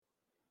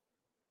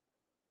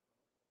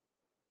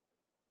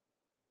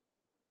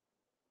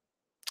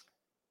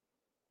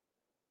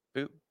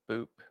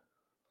Boop.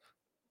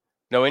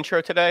 No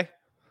intro today?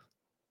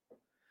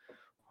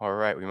 All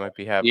right, we might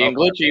be having... Being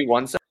glitchy,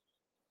 one second.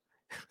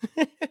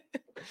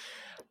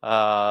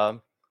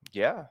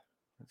 Yeah.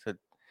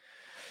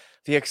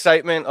 The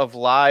excitement of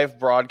live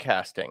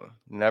broadcasting.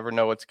 Never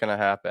know what's going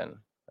to happen.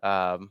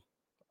 I'm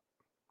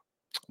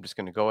just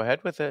going to go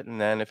ahead with it,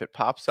 and then if it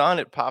pops on,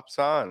 it pops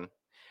on.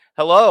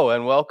 Hello,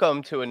 and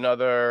welcome to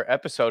another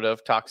episode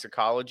of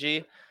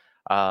Toxicology.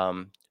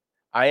 I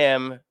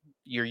am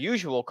your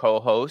usual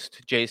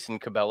co-host, Jason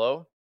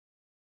Cabello.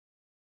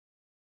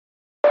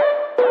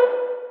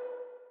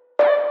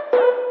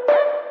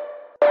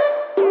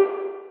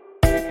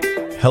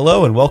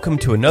 Hello and welcome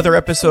to another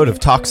episode of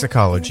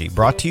Toxicology,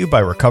 brought to you by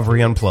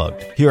Recovery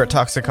Unplugged. Here at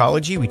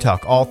Toxicology, we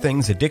talk all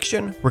things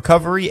addiction,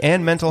 recovery,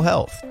 and mental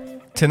health.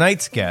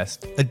 Tonight's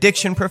guest,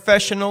 addiction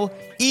professional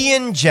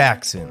Ian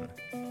Jackson.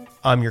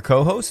 I'm your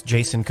co-host,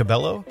 Jason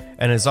Cabello,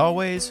 and as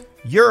always,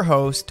 your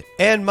host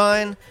and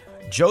mine,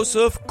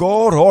 Joseph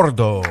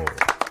Gorordo.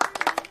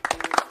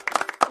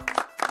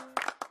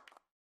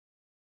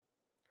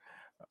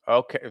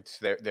 Okay,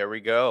 there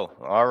we go.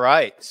 All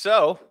right,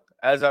 so...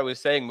 as I was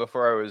saying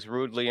before, I was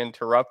rudely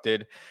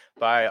interrupted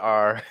by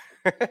our...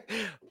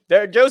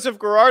 there, Joseph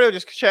Gerardo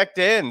just checked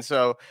in.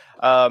 So,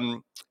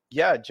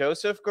 yeah,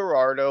 Joseph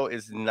Gerardo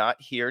is not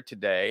here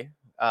today.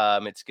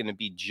 It's going to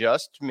be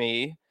just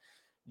me.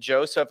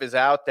 Joseph is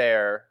out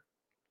there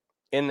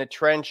in the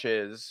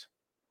trenches,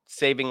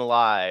 saving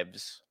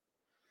lives.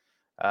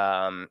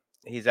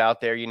 He's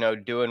out there,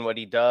 doing what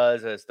he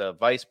does as the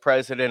vice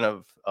president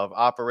of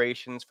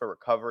operations for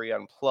Recovery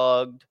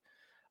Unplugged.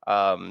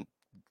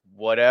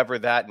 Whatever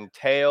that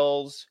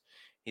entails,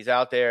 he's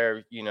out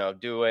there,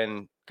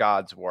 doing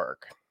God's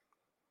work.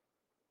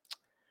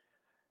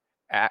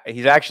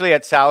 He's actually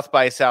at South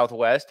by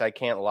Southwest. I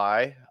can't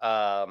lie.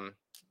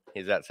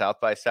 He's at South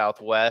by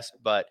Southwest,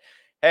 but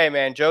hey,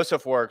 man,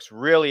 Joseph works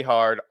really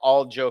hard.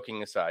 All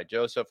joking aside,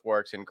 Joseph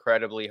works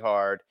incredibly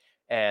hard.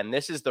 And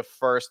this is the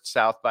first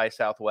South by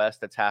Southwest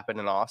that's happened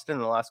in Austin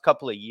in the last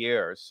couple of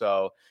years.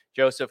 So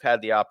Joseph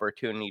had the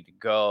opportunity to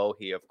go.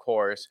 He, of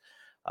course,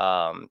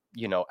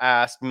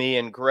 asked me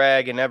and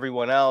Greg and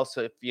everyone else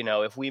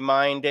if we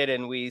minded,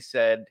 and we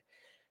said,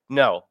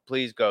 no,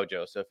 please go,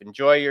 Joseph.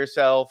 Enjoy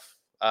yourself.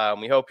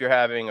 We hope you're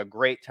having a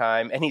great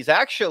time. And he's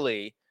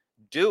actually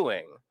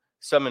doing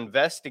some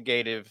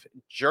investigative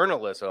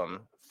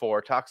journalism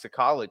for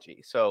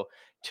Toxicology. So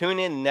tune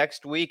in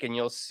next week and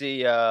you'll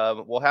see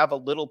we'll have a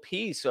little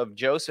piece of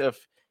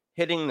Joseph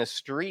hitting the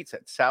streets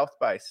at South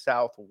by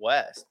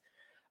Southwest.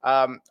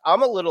 I'm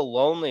a little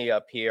lonely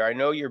up here. I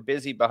know you're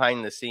busy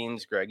behind the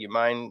scenes, Greg. You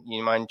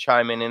mind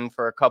chiming in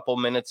for a couple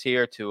minutes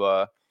here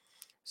to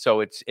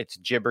so it's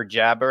jibber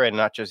jabber and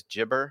not just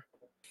gibber?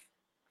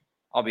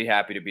 I'll be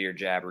happy to be your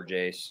jabber,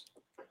 Jace.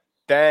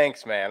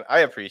 Thanks, man. I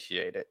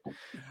appreciate it.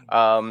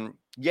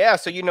 Yeah,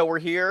 so we're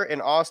here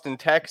in Austin,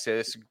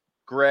 Texas,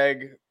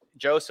 Greg,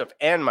 Joseph,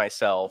 and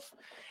myself.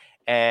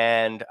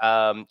 And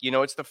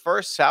it's the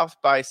first South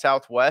by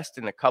Southwest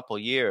in a couple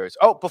years.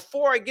 Oh,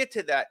 before I get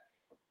to that,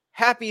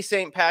 happy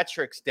St.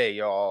 Patrick's Day,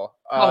 y'all.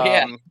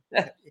 Yeah.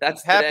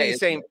 That's happy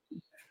St.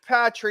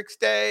 Patrick's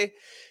Day.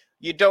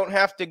 You don't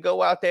have to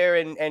go out there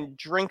and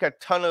drink a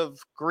ton of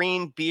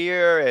green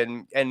beer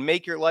and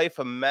make your life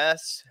a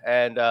mess.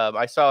 And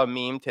I saw a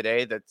meme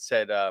today that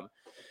said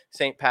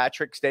St.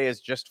 Patrick's Day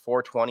is just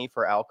 420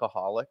 for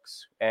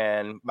alcoholics.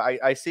 And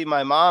I see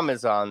my mom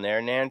is on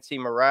there, Nancy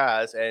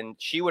Mraz, and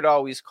she would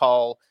always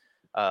call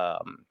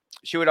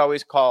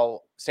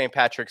St.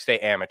 Patrick's Day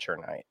amateur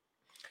night.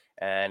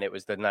 And it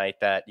was the night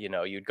that,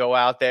 you'd go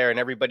out there and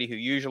everybody who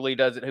usually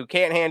does it, who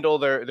can't handle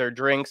their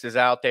drinks, is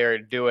out there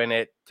doing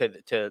it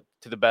to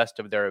the best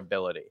of their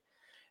ability.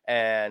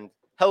 And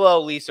hello,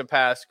 Lisa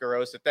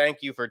Pascarosa.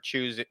 Thank you for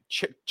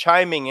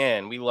chiming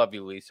in. We love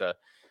you, Lisa.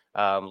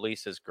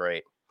 Lisa's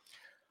great.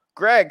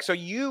 Greg, so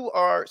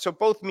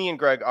both me and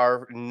Greg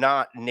are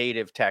not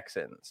native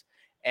Texans.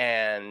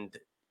 And,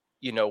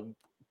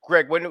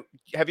 Greg,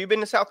 have you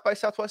been to South by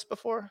Southwest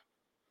before?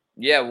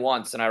 Yeah,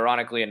 once, and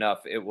ironically enough,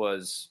 it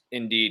was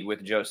indeed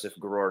with Joseph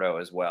Gerardo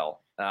as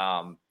well.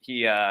 South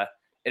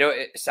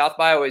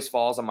by always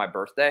falls on my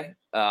birthday.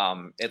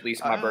 At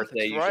least my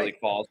birthday usually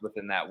falls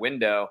within that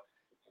window.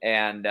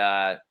 And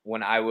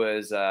when I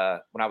was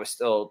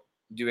still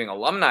doing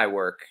alumni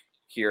work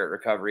here at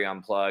Recovery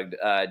Unplugged,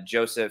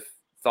 Joseph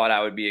thought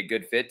I would be a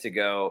good fit to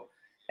go.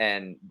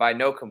 And by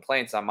no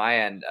complaints on my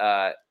end,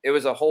 it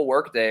was a whole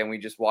work day, and we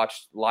just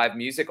watched live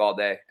music all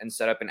day and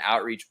set up an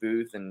outreach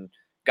booth and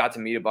got to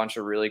meet a bunch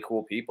of really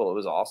cool people. It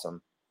was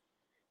awesome.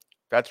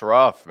 That's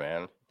rough,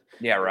 man.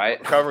 Yeah, right.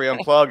 Recovery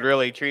Unplugged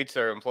really treats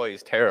their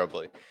employees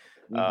terribly.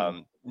 Mm-hmm.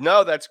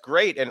 No, that's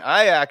great. And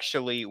I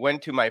actually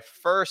went to my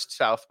first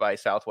South by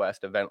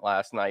Southwest event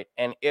last night,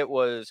 and it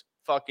was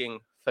fucking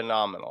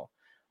phenomenal.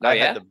 I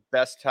had the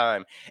best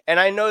time. And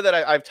I know that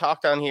I've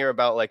talked on here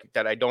about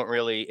that I don't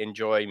really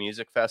enjoy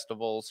music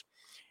festivals.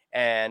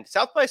 And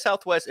South by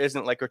Southwest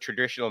isn't like a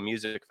traditional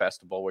music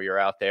festival where you're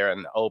out there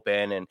in the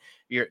open and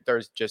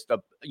there's just a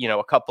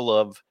couple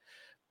of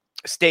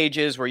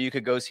stages where you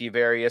could go see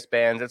various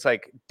bands. It's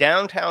like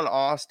downtown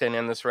Austin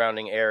and the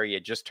surrounding area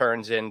just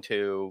turns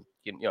into,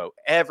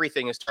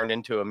 everything is turned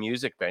into a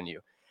music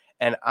venue.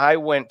 And I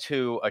went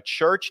to a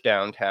church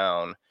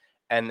downtown,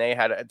 and they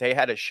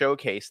had a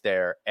showcase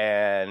there,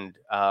 and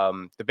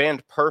the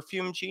band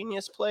Perfume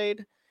Genius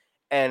played,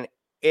 and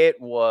it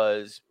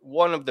was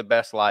one of the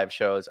best live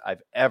shows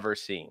I've ever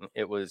seen.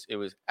 It was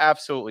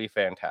absolutely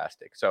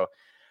fantastic. So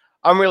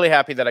I'm really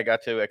happy that I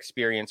got to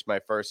experience my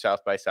first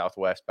South by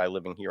Southwest by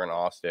living here in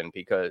Austin,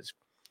 because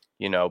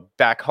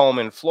back home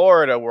in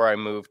Florida, where I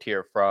moved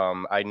here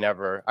from, I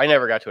never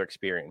got to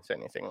experience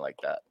anything like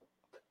that.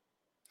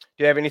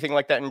 Do you have anything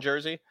like that in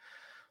Jersey?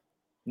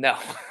 No.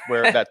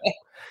 Where that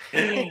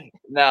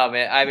No,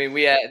 man. I mean,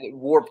 we had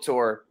Warped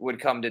Tour would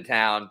come to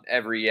town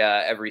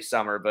every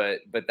summer,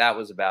 but that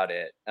was about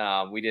it.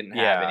 We didn't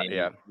have any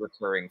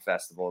recurring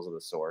festivals of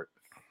the sort.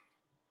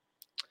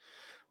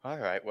 All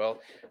right. Well,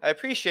 I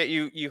appreciate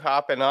you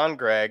hopping on,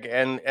 Greg.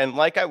 And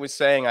like I was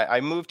saying,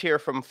 I moved here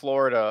from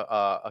Florida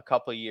a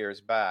couple of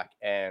years back,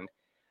 and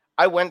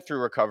I went through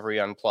Recovery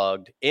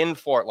Unplugged in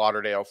Fort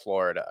Lauderdale,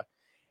 Florida.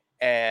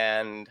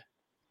 And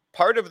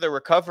part of the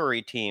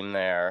recovery team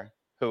there,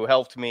 who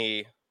helped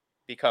me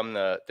become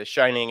the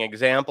shining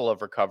example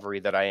of recovery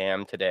that I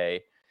am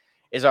today,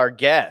 is our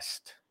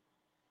guest,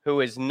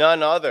 who is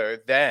none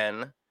other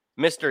than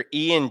Mr.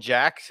 Ian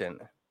Jackson.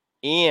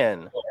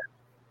 Ian,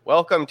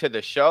 welcome to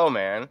the show,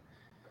 man.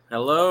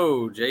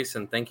 Hello,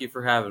 Jason. Thank you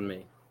for having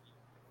me.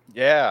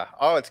 Yeah.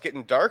 Oh, it's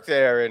getting dark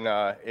there,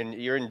 and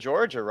you're in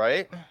Georgia,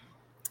 right?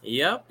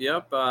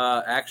 Yep.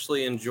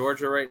 Actually, in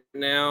Georgia right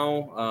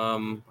now.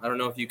 I don't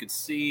know if you could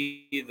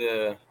see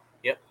the.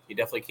 Yep, you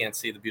definitely can't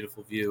see the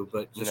beautiful view,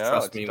 but just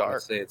trust me when I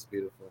say it's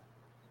beautiful.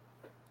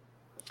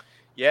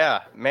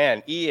 Yeah,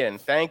 man, Ian,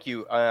 thank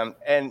you.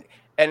 And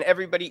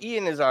everybody,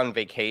 Ian is on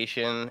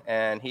vacation,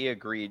 and he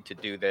agreed to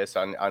do this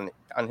on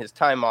his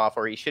time off,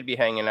 or he should be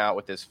hanging out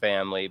with his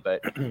family.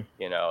 But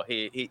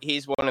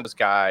he's one of those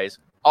guys,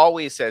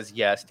 always says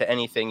yes to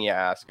anything you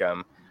ask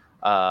him.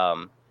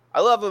 I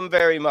love him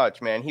very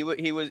much, man. He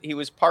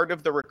was part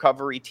of the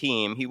recovery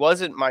team. He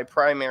wasn't my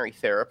primary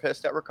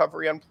therapist at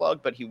Recovery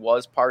Unplugged, but he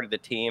was part of the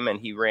team, and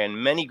he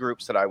ran many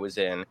groups that I was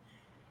in.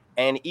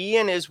 And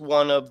Ian is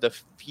one of the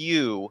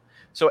few.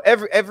 So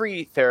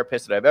every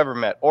therapist that I've ever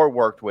met or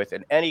worked with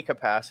in any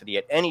capacity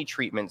at any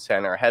treatment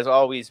center has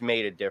always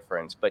made a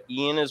difference. But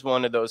Ian is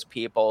one of those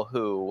people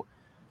who,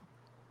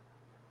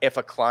 if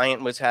a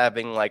client was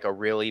having like a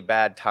really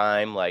bad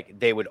time, like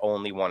they would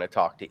only want to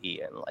talk to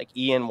Ian. Like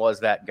Ian was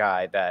that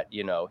guy that,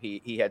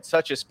 he had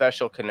such a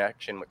special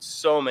connection with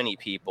so many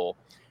people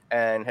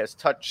and has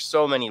touched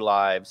so many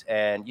lives.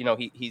 And,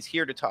 he's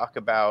here to talk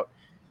about,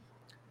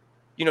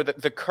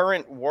 the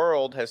current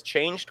world has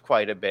changed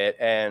quite a bit,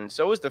 and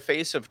so is the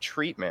face of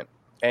treatment.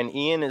 And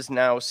Ian is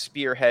now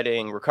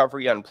spearheading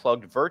Recovery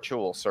Unplugged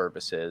virtual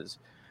services,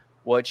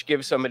 which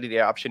gives somebody the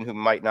option who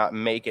might not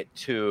make it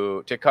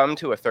to come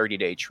to a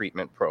 30-day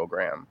treatment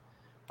program.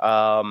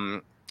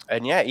 And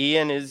yeah,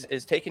 Ian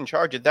is taking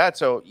charge of that.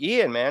 So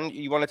Ian, man,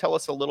 you want to tell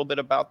us a little bit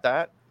about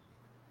that?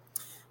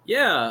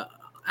 Yeah,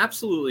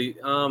 absolutely.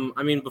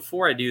 I mean,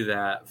 before I do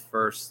that,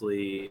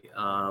 firstly,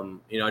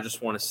 I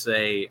just want to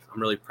say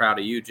I'm really proud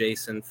of you,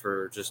 Jason,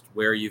 for just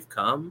where you've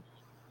come,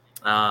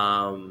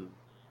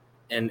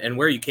 and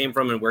where you came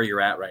from and where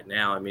you're at right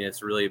now. I mean,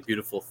 it's really a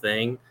beautiful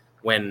thing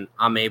when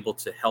I'm able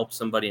to help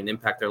somebody and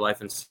impact their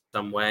life in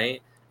some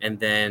way, and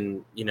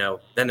then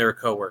they're a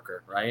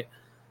coworker, right?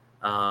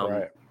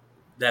 Right.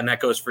 Then that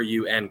goes for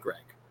you and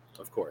Greg,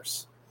 of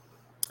course.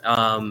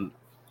 And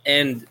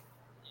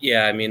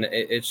yeah, I mean,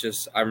 it's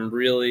just, I'm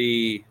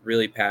really,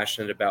 really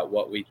passionate about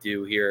what we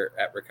do here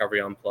at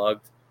Recovery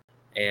Unplugged.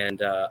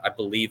 And I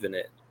believe in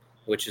it,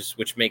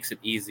 which makes it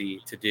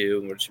easy to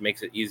do, and which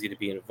makes it easy to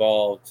be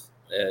involved.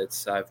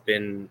 I've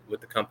been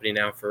with the company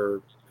now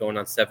for going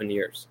on 7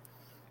 years,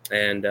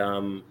 and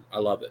I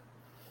love it.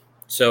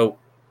 So,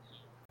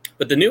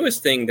 but the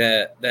newest thing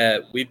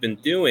that we've been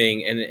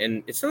doing,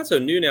 and it's not so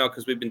new now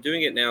because we've been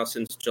doing it now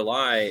since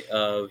July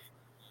of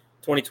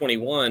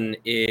 2021,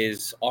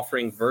 is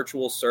offering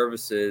virtual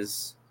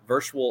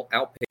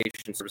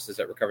outpatient services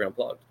at Recovery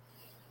Unplugged.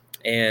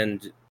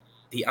 And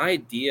the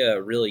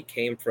idea really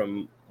came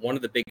from one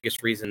of the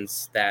biggest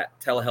reasons that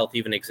telehealth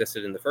even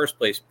existed in the first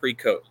place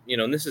pre-COVID,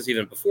 and this is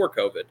even before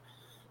COVID.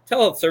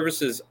 Telehealth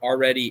services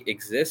already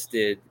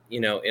existed,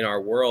 in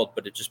our world,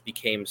 but it just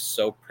became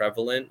so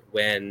prevalent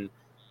when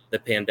the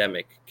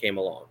pandemic came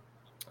along.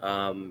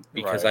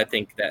 Because right. I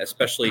think that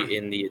especially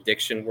in the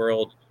addiction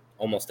world,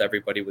 almost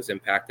everybody was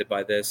impacted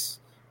by this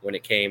when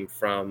it came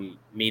from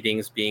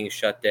meetings being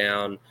shut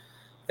down,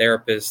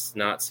 therapists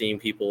not seeing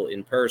people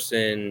in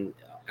person,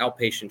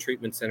 outpatient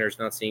treatment centers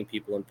not seeing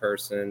people in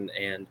person.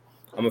 And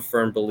I'm a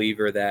firm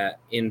believer that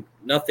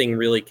nothing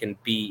really can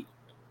beat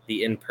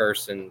the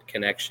in-person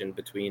connection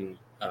between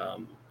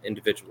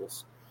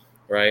individuals,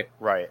 right?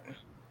 Right.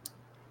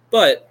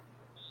 But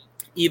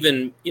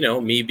even,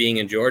 me being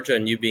in Georgia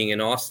and you being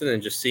in Austin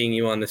and just seeing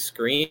you on the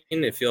screen,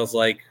 it feels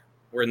like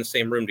we're in the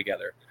same room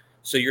together.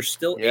 So you're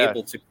still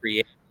able to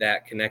create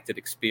that connected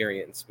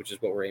experience, which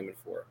is what we're aiming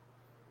for.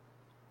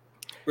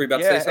 Were you about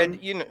to say something?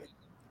 And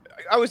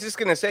I was just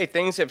going to say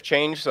things have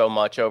changed so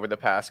much over the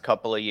past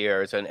couple of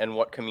years and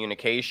what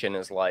communication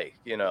is like,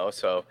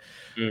 so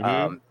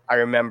I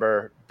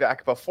remember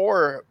back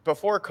before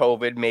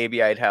COVID,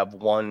 maybe I'd have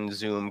one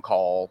Zoom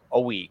call a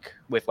week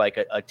with like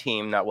a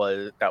team that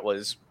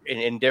was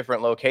in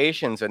different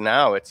locations. And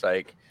now it's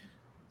like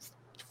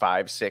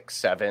 5, 6,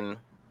 7,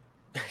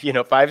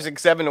 5,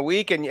 6, 7 a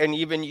week. And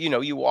even,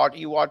 you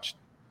watch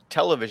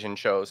television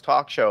shows,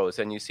 talk shows,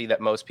 and you see that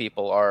most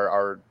people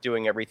are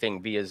doing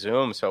everything via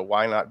Zoom. So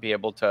why not be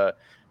able to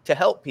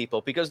help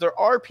people? Because there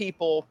are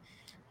people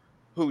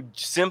who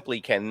simply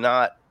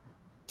cannot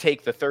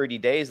take the 30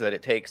 days that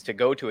it takes to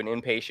go to an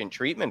inpatient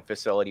treatment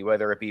facility,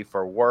 whether it be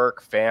for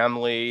work,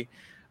 family,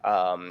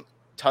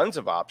 tons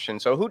of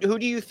options. So who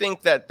do you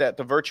think that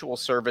the virtual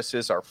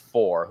services are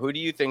for? Who do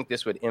you think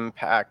this would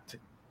impact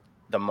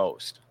the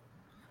most?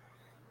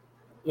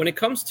 When it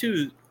comes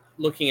to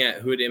looking at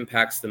who it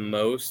impacts the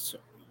most,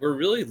 we're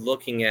really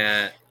looking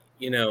at,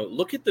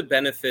 look at the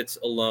benefits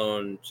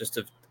alone just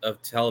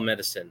of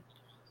telemedicine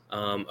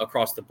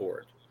across the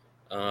board.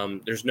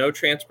 There's no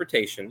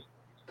transportation,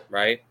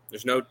 right?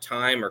 There's no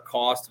time or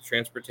cost of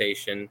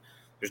transportation.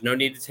 There's no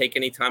need to take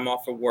any time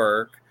off of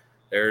work.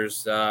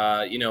 There's, you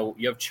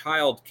have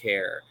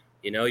childcare.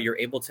 You're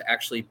able to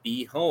actually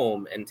be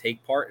home and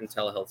take part in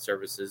telehealth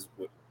services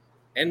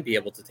and be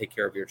able to take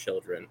care of your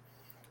children.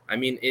 I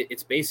mean,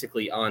 it's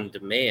basically on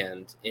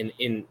demand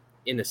in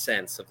a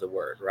sense of the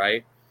word,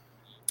 right?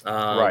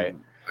 Right.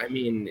 I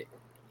mean,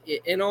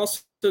 and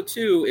also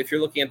too, if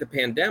you're looking at the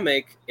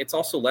pandemic, it's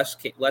also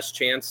less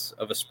chance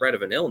of a spread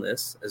of an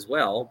illness as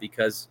well,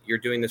 because you're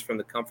doing this from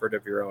the comfort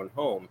of your own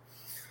home.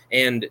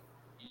 And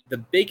the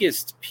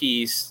biggest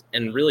piece,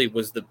 and really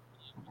was the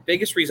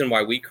biggest reason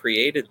why we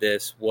created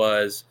this,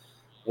 was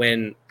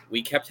when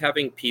we kept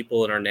having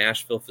people in our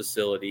Nashville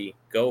facility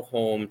go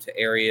home to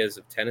areas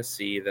of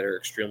Tennessee that are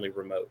extremely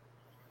remote.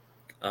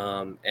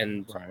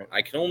 And right.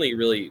 I can only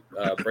really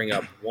bring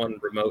up one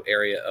remote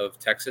area of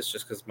Texas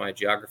just because my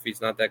geography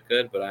is not that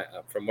good.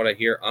 But from what I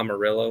hear,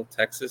 Amarillo,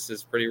 Texas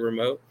is pretty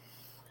remote.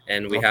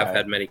 And we have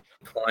had many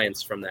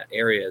clients from that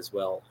area as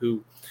well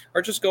who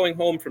are just going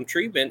home from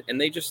treatment, and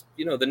they just,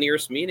 the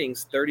nearest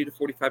meeting's 30 to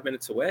 45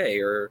 minutes away,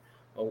 or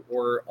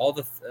all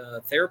the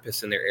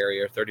therapists in their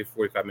area are 30 to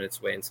 45 minutes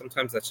away. And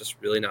sometimes that's just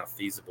really not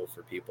feasible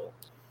for people.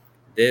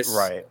 This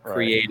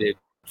created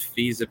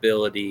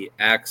feasibility,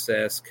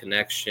 access,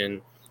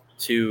 connection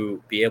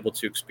to be able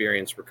to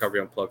experience Recovery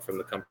Unplugged from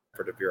the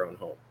comfort of your own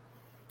home.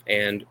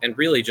 And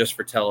really just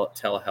for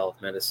telehealth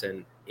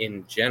medicine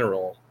in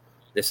general,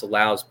 this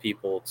allows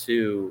people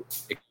to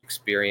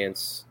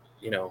experience,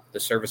 the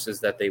services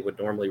that they would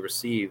normally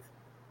receive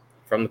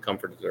from the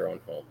comfort of their own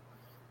home.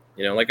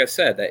 Like I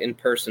said, that in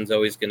person is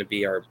always going to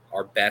be our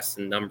best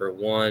and number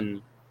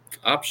one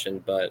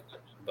option, but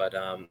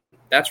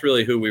that's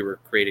really who we were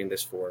creating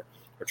this for.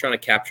 We're trying to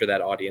capture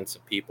that audience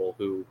of people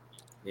who,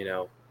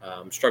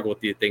 struggle with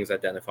the things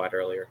identified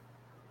earlier.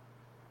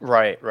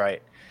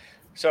 Right.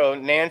 So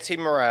Nancy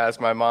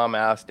Mraz, my mom,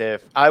 asked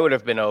if I would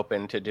have been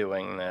open to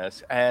doing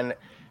this. And,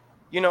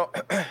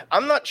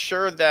 I'm not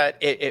sure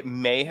that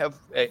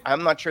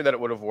I'm not sure that it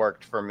would have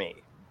worked for me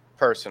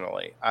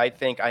personally. I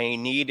think I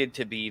needed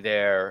to be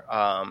there,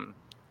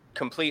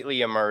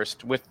 completely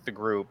immersed with the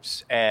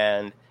groups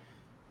and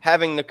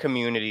having the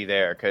community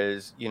there,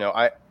 because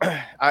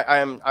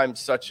I'm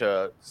such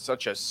a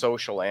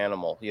social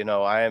animal.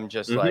 I am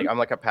just like, I'm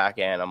like a pack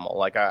animal.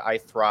 Like I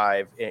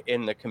thrive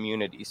in the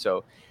community.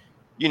 So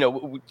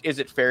is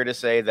it fair to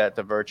say that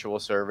the virtual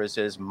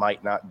services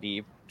might not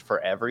be for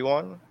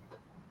everyone?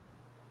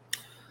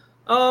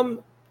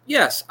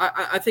 Yes,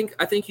 I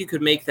think you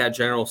could make that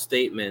general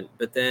statement,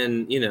 but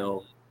then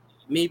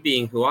me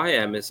being who I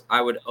am, is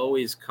I would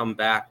always come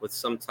back with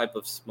some type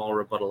of small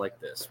rebuttal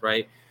like this,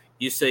 right?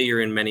 You say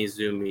you're in many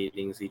Zoom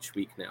meetings each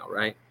week now,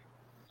 right?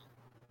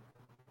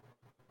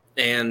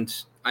 And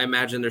I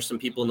imagine there's some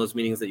people in those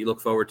meetings that you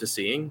look forward to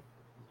seeing,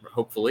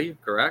 hopefully,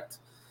 correct?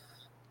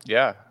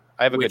 Yeah,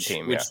 I have a good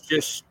team.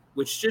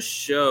 Which just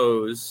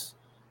shows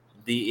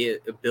the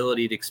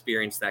ability to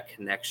experience that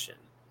connection.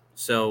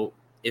 So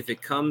if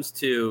it comes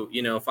to,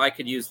 if I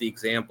could use the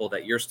example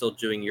that you're still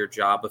doing your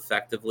job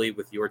effectively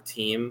with your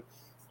team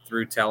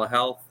through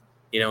telehealth,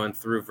 and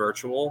through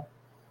virtual,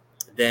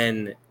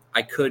 then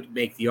I could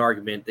make the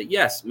argument that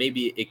yes,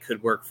 maybe it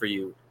could work for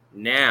you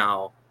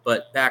now,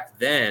 but back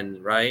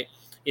then, right?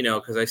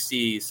 Because I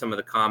see some of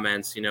the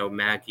comments,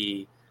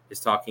 Maggie is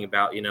talking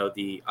about,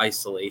 the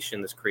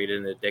isolation that's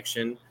created an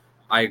addiction.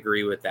 I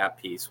agree with that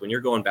piece. When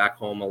you're going back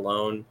home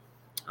alone,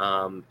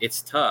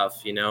 it's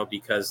tough,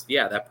 because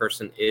that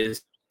person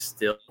is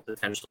still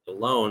potentially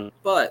alone,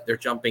 but they're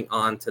jumping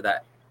onto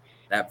that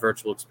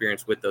virtual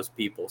experience with those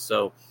people.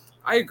 So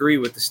I agree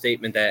with the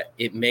statement that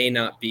it may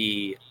not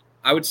be,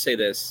 I would say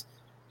this,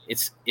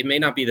 it may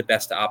not be the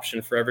best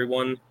option for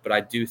everyone, but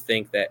I do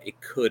think that it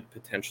could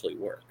potentially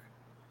work.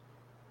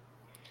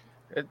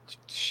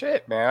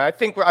 Shit, man. I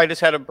think I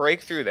just had a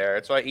breakthrough there.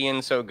 That's why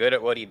Ian's so good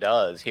at what he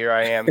does. Here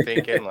I am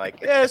thinking like,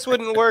 this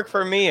wouldn't work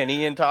for me. And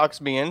Ian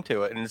talks me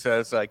into it. And so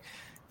it's like,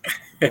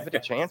 give it a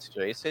chance,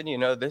 Jason.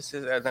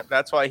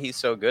 That's why he's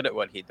so good at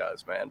what he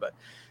does, man. But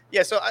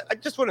yeah, so I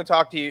just want to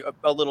talk to you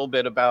a little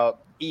bit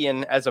about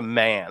Ian as a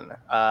man,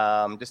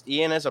 just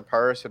Ian as a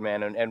person,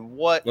 man, and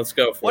what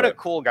a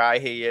cool guy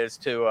he is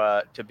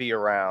to be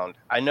around.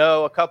 I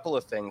know a couple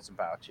of things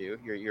about you.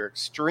 You're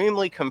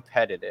extremely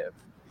competitive,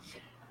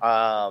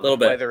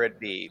 whether it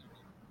be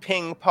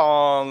ping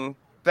pong,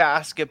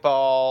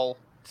 basketball,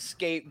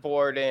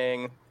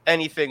 skateboarding,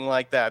 anything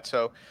like that.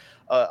 So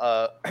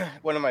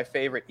one of my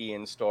favorite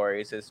Ian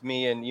stories is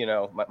me and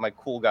my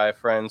cool guy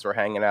friends were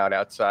hanging out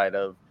outside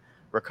of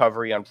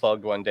Recovery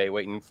Unplugged one day,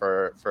 waiting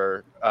for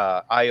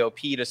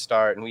IOP to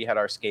start, and we had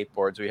our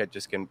skateboards. We had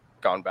just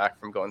gone back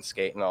from going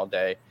skating all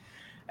day,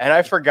 and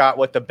I forgot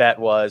what the bet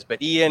was.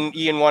 But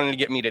Ian wanted to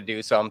get me to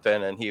do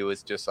something, and he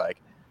was just like,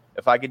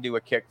 "If I could do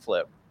a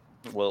kickflip,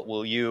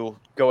 will you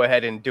go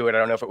ahead and do it?" I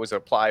don't know if it was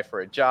apply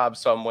for a job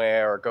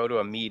somewhere or go to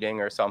a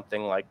meeting or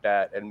something like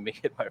that. And me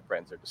and my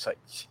friends are just like,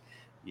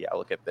 yeah,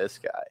 look at this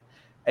guy.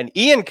 And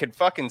Ian could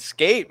fucking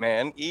skate,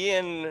 man.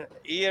 Ian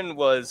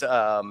was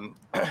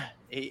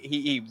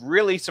he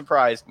really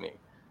surprised me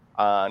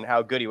on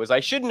how good he was. I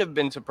shouldn't have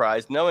been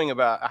surprised knowing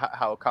about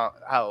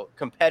how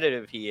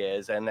competitive he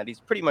is and that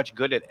he's pretty much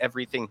good at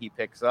everything he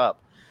picks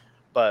up.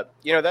 But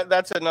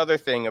that's another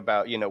thing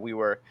about you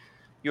were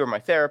my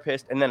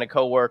therapist and then a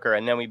coworker,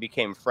 and then we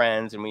became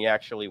friends, and we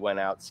actually went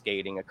out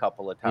skating a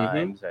couple of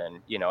times,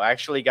 and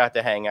actually got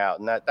to hang out,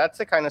 and that's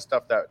the kind of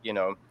stuff that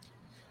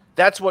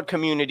that's what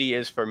community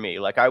is for me.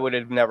 Like I would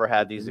have never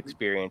had these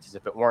experiences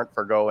if it weren't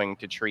for going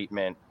to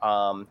treatment.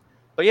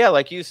 But yeah,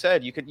 like you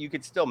said, you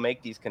could still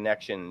make these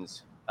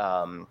connections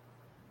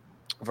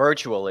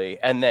virtually,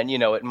 and then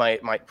it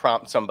might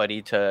prompt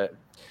somebody to,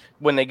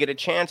 when they get a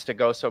chance to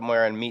go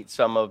somewhere and meet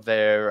some of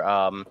their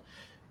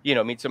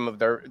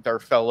their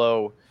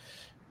fellow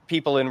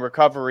people in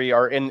recovery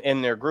or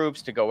in their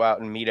groups, to go out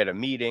and meet at a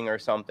meeting or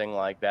something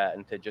like that,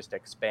 and to just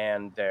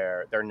expand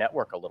their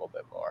network a little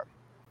bit more.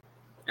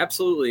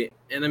 Absolutely.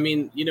 And I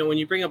mean, when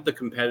you bring up the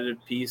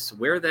competitive piece,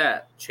 where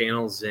that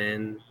channels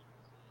in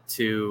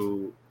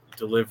to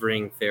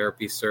delivering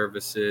therapy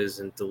services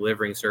and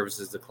delivering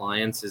services to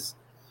clients is,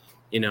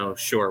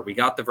 sure, we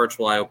got the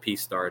virtual IOP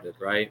started,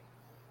 right?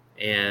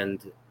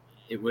 And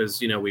it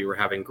was, we were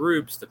having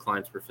groups, the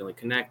clients were feeling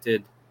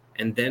connected.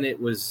 And then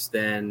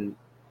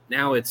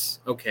now it's,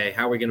 okay,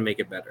 how are we going to make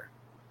it better?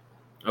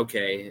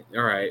 Okay,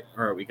 all right,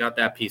 we got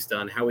that piece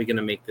done. How are we going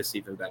to make this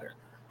even better?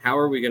 How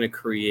are we going to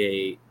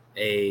create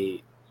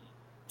a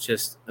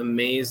just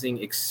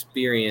amazing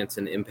experience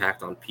and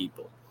impact on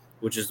people,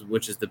 which is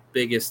the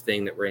biggest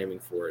thing that we're aiming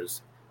for,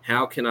 is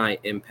how can I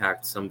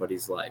impact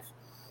somebody's life?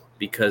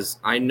 Because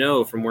I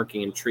know from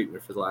working in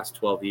treatment for the last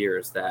 12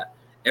 years that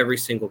every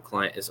single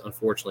client is not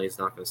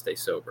going to stay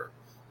sober.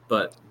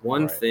 But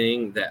one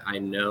thing that I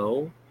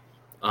know,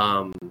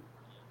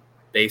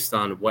 based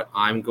on what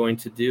I'm going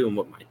to do and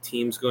what my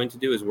team's going to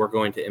do, is we're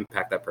going to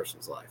impact that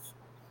person's life,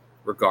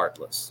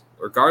 regardless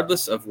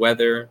of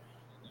whether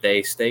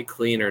they stay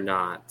clean or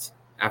not.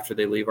 After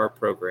they leave our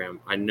program,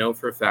 I know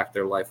for a fact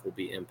their life will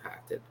be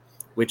impacted,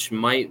 which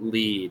might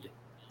lead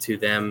to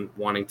them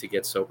wanting to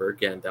get sober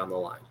again down the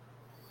line.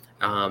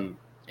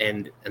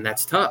 And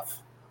that's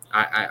tough.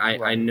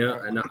 I know,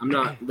 and I'm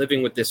not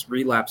living with this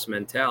relapse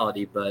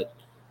mentality, but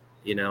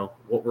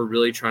what we're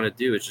really trying to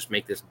do is just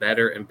make this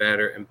better and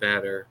better and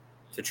better,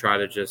 to try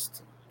to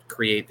just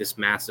create this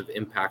massive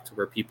impact to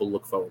where people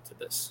look forward to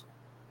this.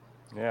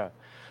 Yeah.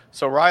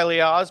 So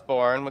Riley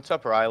Osborne, what's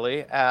up,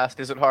 Riley, asked,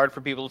 is it hard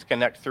for people to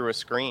connect through a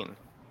screen?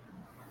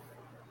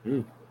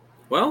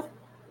 Well,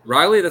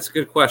 Riley, that's a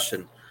good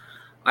question.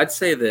 I'd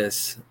say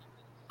this.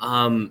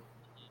 The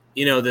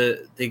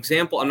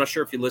example, I'm not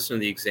sure if you listened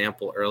to the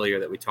example earlier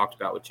that we talked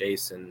about with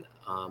Jason,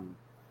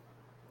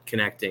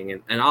 connecting,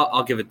 and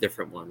I'll give a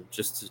different one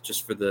just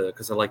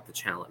because I like the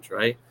challenge,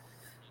 right?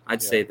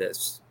 I'd say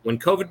this. When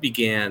COVID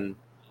began,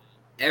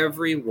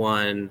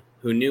 everyone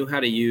who knew how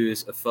to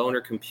use a phone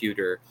or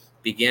computer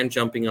began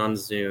jumping on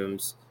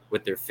Zooms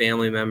with their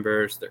family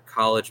members, their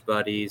college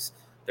buddies,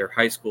 their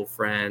high school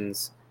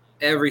friends,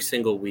 every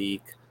single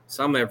week,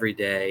 some every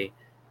day.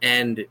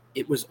 And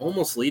it was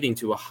almost leading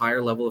to a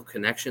higher level of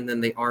connection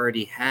than they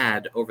already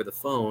had over the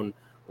phone,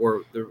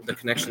 or the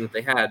connection that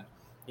they had,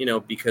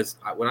 because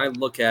when I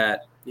look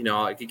at,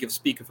 I could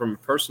speaking from a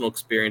personal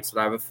experience, that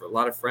I have a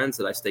lot of friends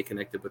that I stay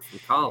connected with from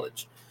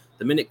college.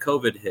 The minute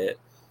COVID hit,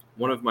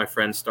 one of my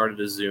friends started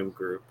a Zoom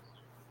group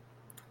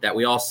that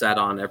we all sat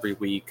on every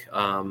week,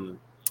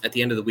 at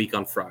the end of the week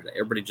on Friday.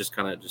 Everybody just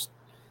kind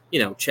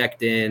of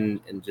checked in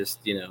and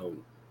just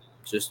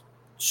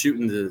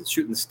shooting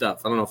the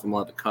stuff. I don't know if I'm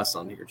allowed to cuss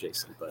on here,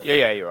 Jason, but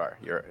yeah, you are.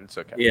 It's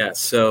okay. Yeah.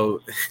 So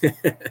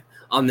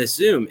on this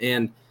Zoom,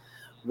 and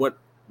what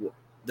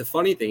the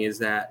funny thing is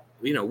that,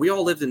 we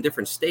all lived in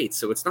different states,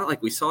 so it's not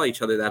like we saw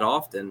each other that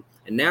often.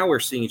 And now we're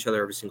seeing each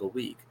other every single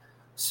week.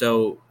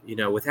 So,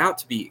 without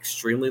to be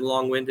extremely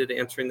long-winded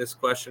answering this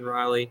question,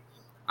 Riley,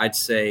 I'd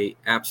say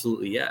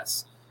absolutely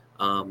yes.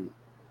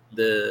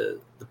 The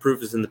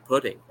proof is in the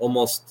pudding.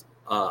 Almost,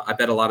 I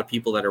bet a lot of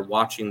people that are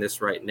watching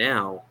this right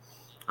now,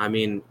 I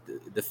mean,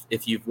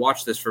 if you've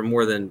watched this for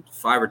more than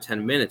 5 or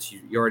 10 minutes,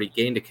 you already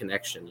gained a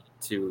connection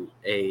to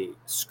a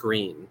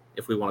screen,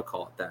 if we want to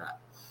call it that.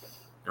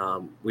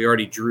 We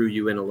already drew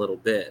you in a little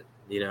bit,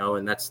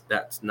 and that's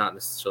not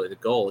necessarily the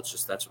goal. It's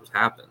just that's what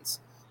happens.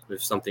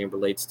 If something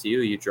relates to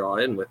you, you draw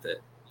in with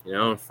it.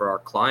 For our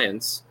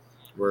clients,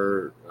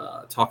 we're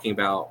talking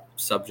about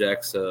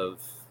subjects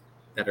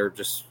that are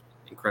just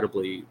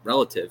incredibly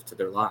relative to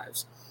their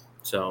lives.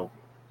 So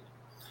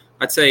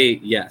I'd say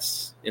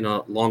yes, in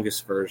a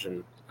longest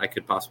version I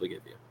could possibly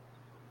give you.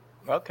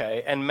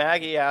 Okay. And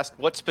Maggie asked,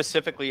 what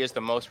specifically is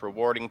the most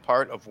rewarding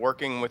part of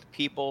working with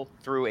people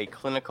through a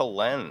clinical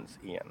lens,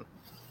 Ian?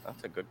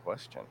 That's a good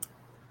question.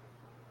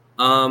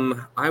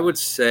 I would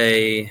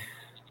say,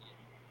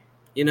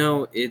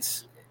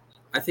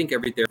 I think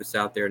every therapist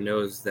out there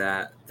knows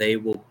that they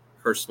will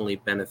personally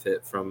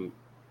benefit from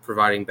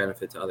providing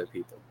benefit to other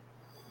people.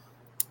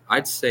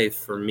 I'd say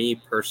for me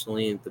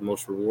personally, the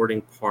most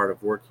rewarding part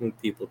of working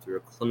with people through a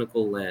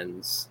clinical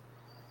lens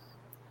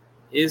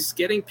is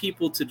getting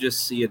people to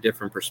just see a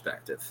different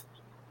perspective.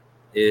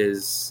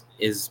 Is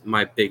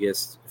my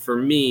biggest, for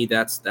me,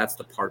 that's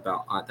the part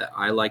about that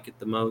I like it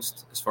the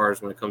most as far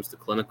as when it comes to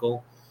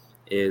clinical,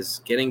 is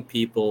getting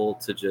people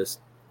to just,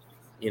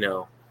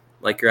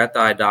 like you're at the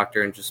eye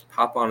doctor and just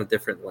pop on a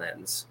different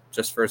lens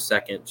just for a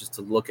second, just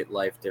to look at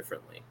life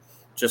differently.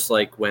 Just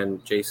like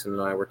when Jason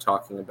and I were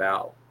talking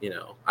about,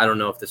 I don't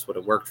know if this would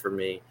have worked for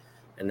me.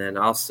 And then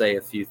I'll say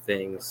a few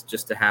things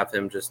just to have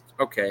him just,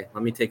 okay,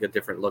 let me take a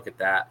different look at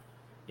that.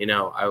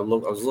 I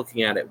was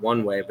looking at it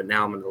one way, but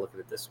now I'm going to look at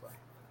it this way.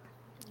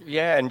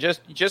 Yeah, and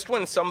just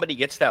when somebody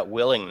gets that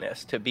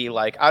willingness to be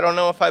like, I don't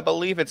know if I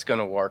believe it's going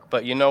to work,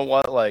 but you know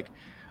what? Like,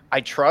 I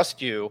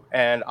trust you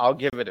and I'll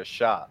give it a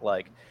shot.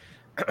 Like,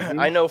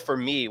 I know for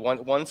me,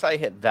 once I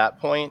hit that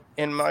point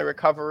in my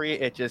recovery,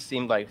 it just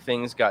seemed like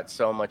things got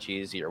so much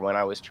easier when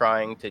I was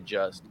trying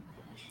to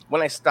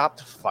when I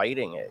stopped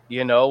fighting it,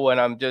 when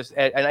I'm just,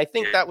 and I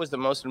think that was the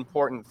most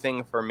important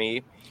thing for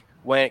me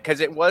because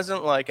it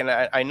wasn't like, and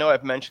I know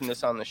I've mentioned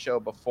this on the show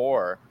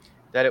before,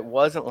 that it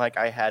wasn't like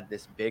I had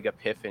this big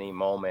epiphany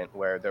moment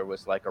where there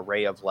was like a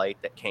ray of light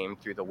that came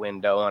through the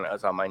window and I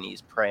was on my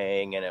knees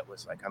praying and it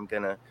was like, I'm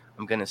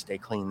gonna stay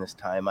clean this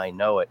time. I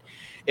know it.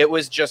 It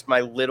was just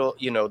my little,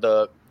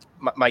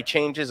 my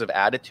changes of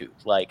attitude.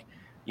 Like,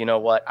 you know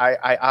what?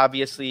 I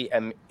obviously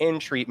am in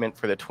treatment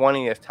for the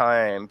 20th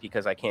time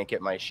because I can't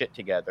get my shit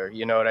together.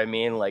 You know what I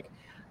mean? Like,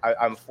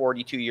 I'm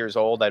 42 years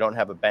old. I don't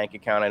have a bank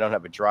account. I don't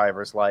have a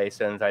driver's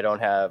license. I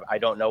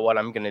don't know what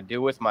I'm going to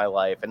do with my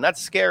life. And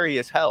that's scary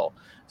as hell.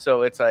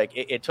 So it's like,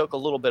 it took a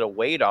little bit of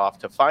weight off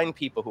to find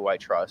people who I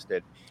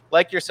trusted,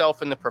 like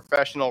yourself in the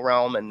professional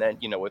realm. And then,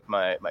 with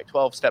my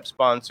 12-step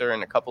sponsor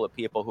and a couple of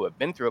people who have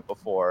been through it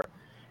before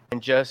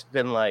and just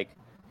been like,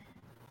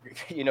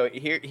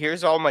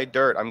 here's all my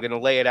dirt. I'm going to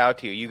lay it out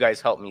to you. You guys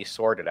help me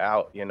sort it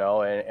out,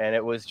 and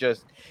it was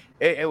just,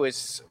 it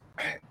was,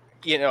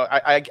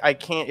 I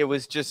can't, it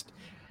was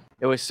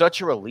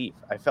such a relief.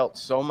 I felt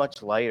so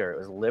much lighter. It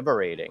was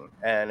liberating.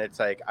 And it's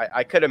like,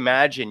 I could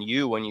imagine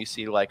you when you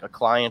see like a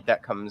client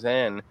that comes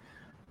in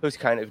who's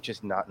kind of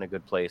just not in a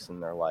good place in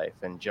their life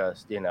and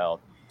just, you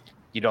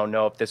don't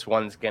know if this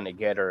one's going to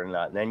get it or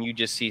not. And then you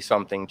just see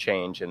something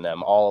change in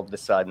them all of a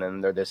sudden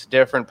and they're this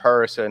different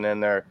person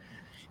and they're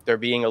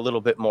being a little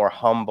bit more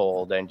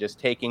humbled and just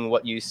taking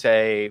what you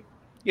say,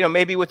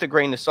 maybe with a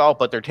grain of salt,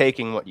 but they're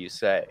taking what you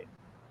say.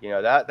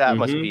 That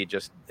must be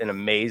just an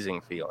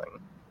amazing feeling.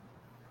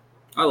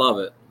 I love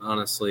it,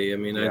 honestly. I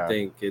mean, yeah. I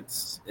think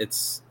it's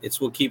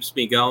what keeps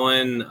me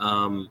going.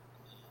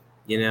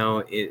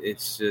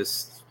 It's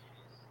just,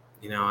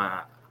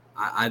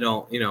 I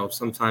don't,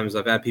 sometimes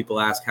I've had people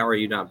ask, how are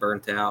you not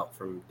burnt out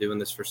from doing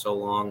this for so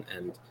long?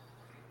 And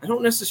I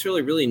don't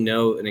necessarily really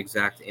know an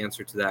exact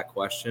answer to that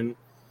question.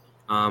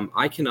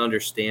 I can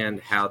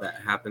understand how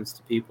that happens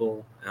to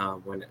people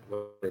when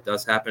it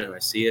does happen and I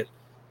see it,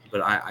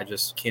 but I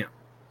just can't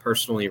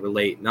personally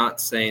relate. Not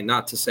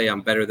to say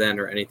I'm better than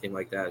or anything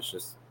like that. It's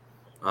just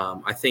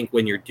I think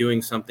when you're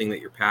doing something that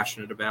you're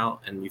passionate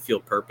about and you feel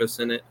purpose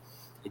in it,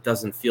 it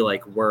doesn't feel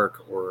like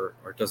work or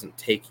it doesn't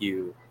take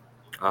you,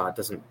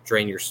 doesn't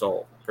drain your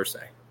soul per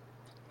se.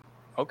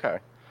 Okay.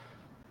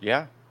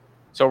 Yeah.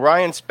 So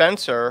Ryan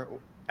Spencer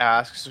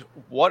asks,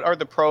 what are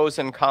the pros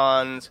and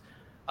cons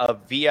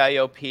of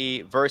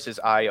VIOP versus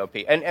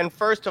IOP? And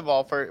first of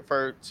all,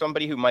 for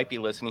somebody who might be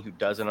listening who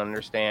doesn't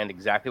understand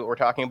exactly what we're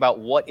talking about,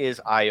 what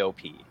is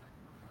IOP?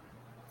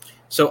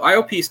 So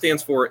IOP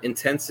stands for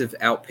Intensive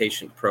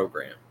Outpatient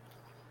Program.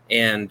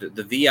 And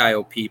the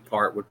VIOP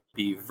part would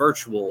be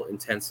Virtual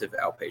Intensive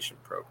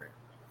Outpatient Program.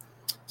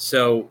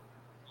 So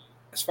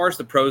as far as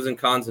the pros and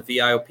cons of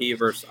VIOP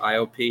versus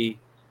IOP,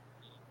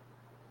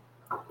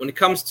 when it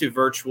comes to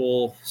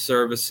virtual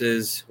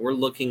services, we're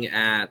looking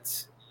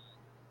at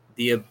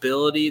the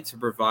ability to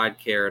provide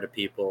care to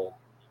people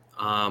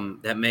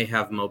that may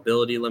have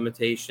mobility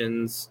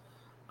limitations,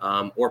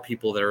 or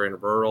people that are in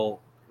rural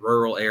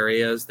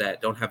areas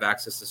that don't have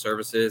access to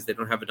services. They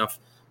don't have enough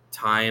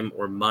time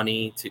or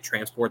money to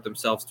transport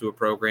themselves to a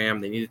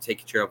program. They need to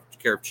take care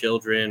of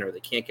children, or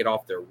they can't get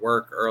off their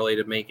work early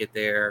to make it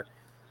there.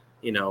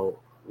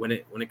 When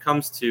it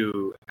comes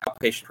to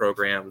outpatient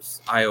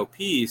programs,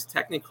 IOPs,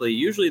 technically,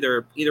 usually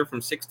they're either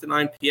from 6 to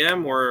 9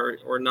 p.m.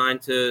 or 9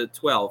 to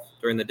 12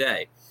 during the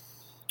day.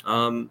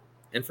 And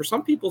for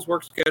some people's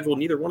work schedule,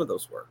 neither one of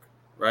those work,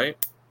 right?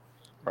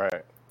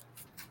 Right.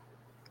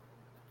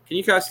 Can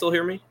you guys still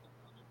hear me?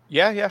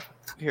 Yeah, I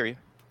hear you.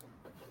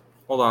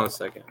 Hold on a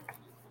second.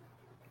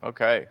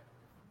 Okay.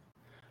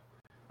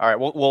 All right,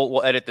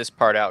 we'll edit this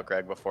part out,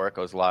 Greg, before it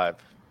goes live.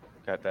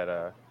 Got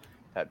that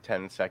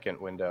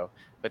 10-second window.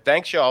 But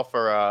thanks, y'all,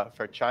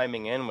 for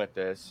chiming in with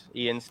this.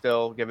 Ian's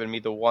still giving me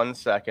the 1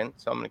 second,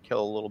 so I'm going to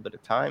kill a little bit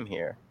of time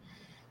here.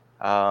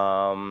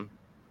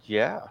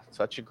 Yeah,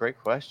 such a great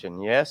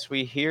question. Yes,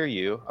 we hear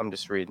you. I'm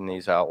just reading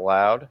these out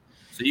loud.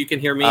 So you can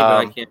hear me, but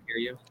I can't hear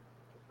you?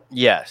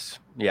 Yes.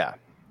 Yeah.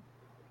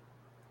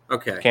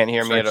 Okay. Can't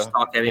hear me at all.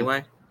 Talk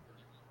anyway?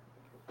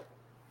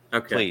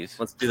 Okay. Please.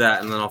 Let's do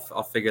that, and then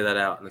I'll figure that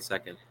out in a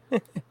second.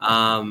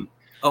 I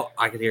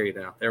can hear you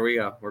now. There we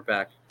go. We're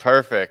back.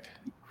 Perfect.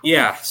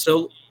 Yeah.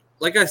 So,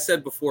 like I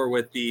said before,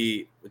 with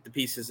the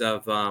pieces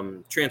of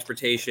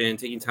transportation,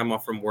 taking time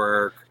off from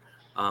work,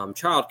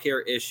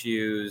 childcare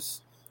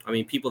issues. I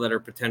mean, people that are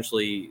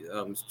potentially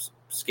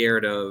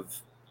scared of,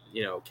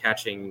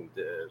 catching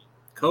the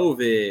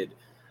COVID.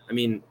 I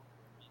mean,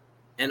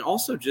 and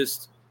also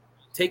just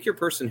take your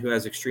person who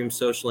has extreme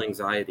social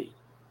anxiety,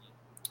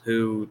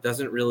 who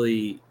doesn't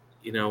really,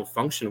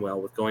 function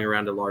well with going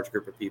around a large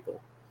group of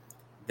people.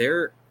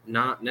 They're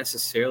not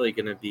necessarily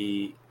going to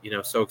be,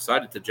 so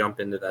excited to jump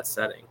into that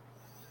setting.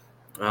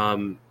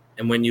 And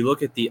when you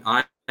look at the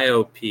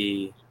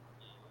IOP,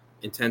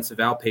 intensive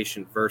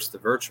outpatient, versus the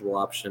virtual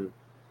option,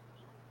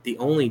 the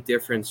only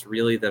difference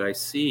really that I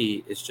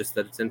see is just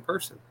that it's in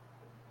person.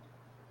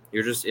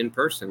 You're just in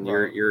person.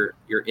 Right.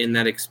 You're in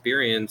that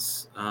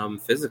experience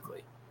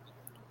physically.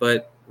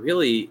 But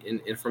really,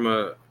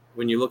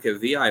 when you look at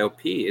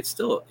VIOP,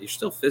 you're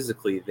still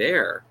physically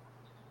there.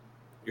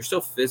 You're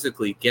still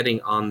physically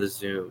getting on the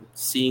Zoom,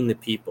 seeing the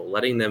people,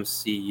 letting them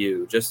see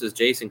you, just as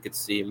Jason could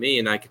see me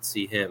and I could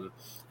see him,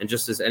 and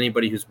just as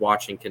anybody who's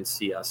watching can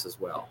see us as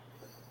well.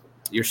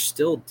 You're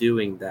still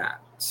doing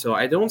that. So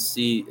I don't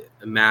see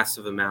a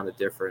massive amount of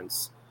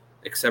difference,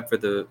 except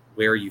for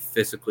where you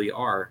physically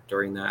are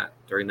during that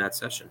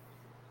session.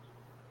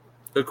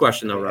 Good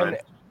question, though, Ryan.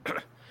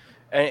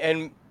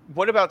 And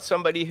what about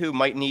somebody who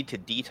might need to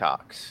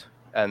detox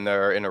and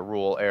they're in a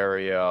rural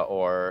area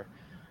or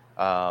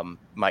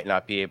might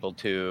not be able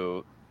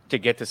to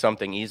get to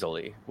something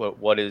easily?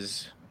 What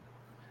is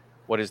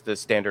the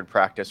standard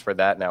practice for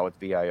that now with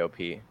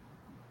VIOP?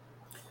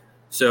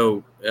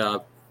 So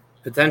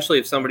potentially,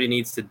 if somebody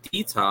needs to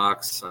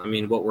detox, I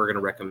mean, what we're going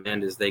to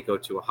recommend is they go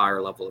to a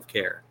higher level of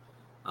care.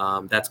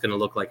 That's going to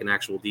look like an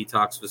actual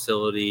detox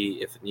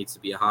facility, if it needs to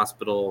be a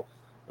hospital,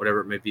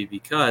 whatever it may be,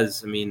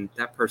 because, I mean,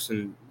 that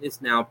person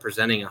is now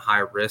presenting a high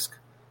risk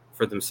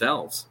for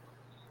themselves.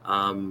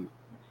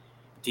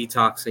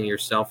 Detoxing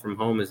yourself from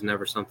home is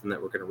never something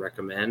that we're going to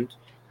recommend,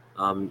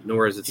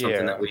 nor is it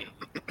something that we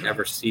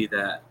ever see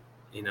that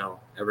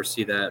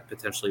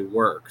potentially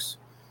works.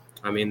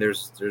 I mean,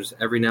 there's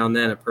every now and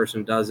then a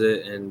person does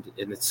it and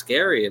it's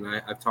scary. And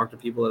I've talked to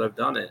people that have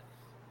done it,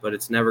 but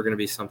it's never going to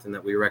be something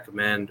that we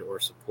recommend or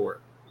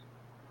support.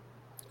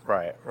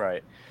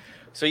 Right.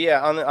 So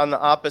yeah, on the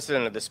opposite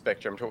end of the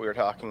spectrum to what we were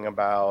talking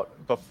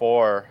about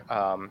before,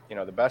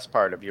 the best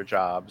part of your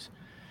jobs.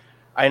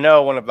 I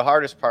know one of the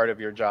hardest part of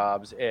your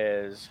jobs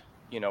is,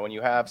 when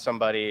you have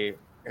somebody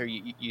or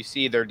you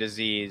see their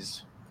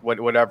disease,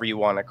 whatever you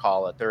want to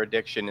call it, their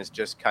addiction is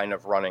just kind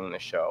of running the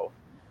show.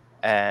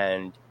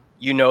 And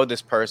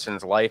this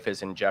person's life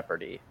is in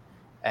jeopardy.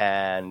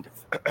 And,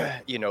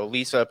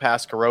 Lisa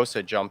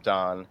Pascarosa jumped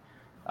on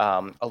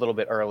a little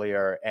bit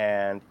earlier.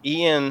 And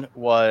Ian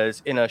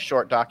was in a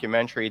short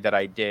documentary that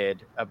I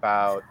did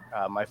about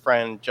my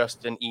friend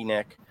Justin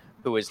Enoch,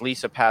 who is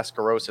Lisa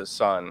Pascarosa's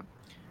son,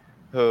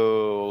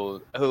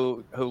 who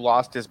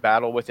lost his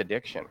battle with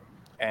addiction.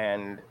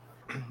 And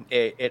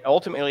it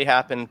ultimately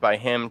happened by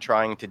him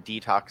trying to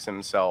detox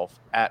himself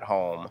at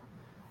home.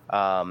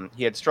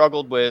 He had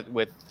struggled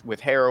with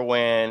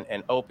heroin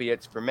and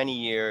opiates for many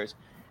years,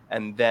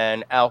 and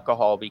then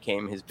alcohol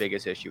became his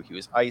biggest issue. He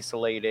was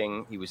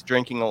isolating, he was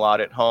drinking a lot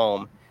at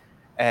home,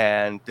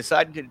 and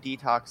decided to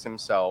detox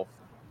himself.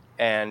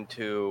 And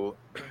to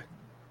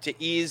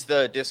ease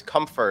the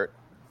discomfort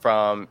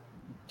from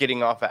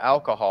getting off of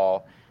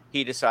alcohol,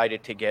 he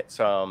decided to get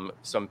some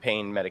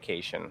pain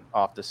medication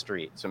off the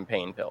street, some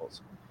pain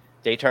pills.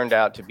 They turned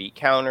out to be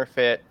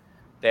counterfeit.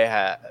 They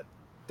had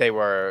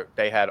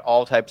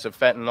all types of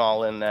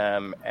fentanyl in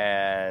them,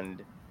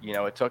 and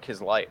it took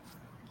his life.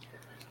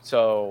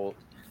 So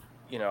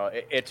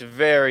it's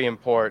very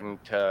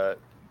important to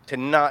to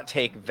not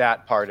take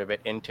that part of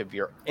it into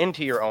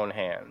your own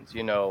hands.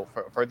 You know,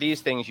 for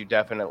these things, you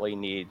definitely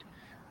need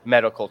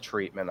medical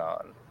treatment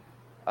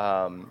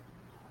on.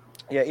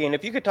 Yeah, Ian,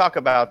 if you could talk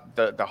about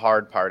the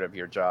hard part of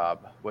your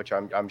job, which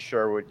I'm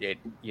sure it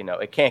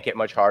can't get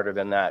much harder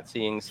than that.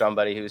 Seeing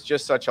somebody who's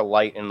just such a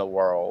light in the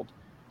world,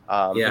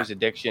 Yeah. whose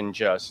addiction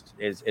just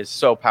is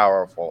so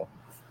powerful.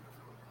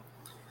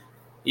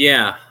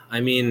 Yeah,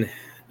 I mean,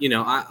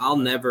 I'll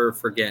never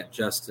forget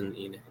Justin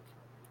Enoch,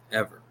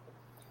 ever,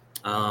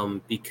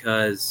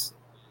 because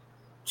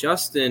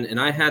Justin, and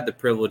I had the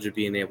privilege of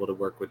being able to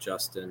work with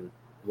Justin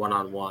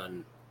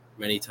one-on-one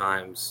many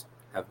times,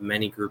 have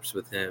many groups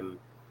with him,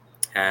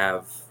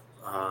 have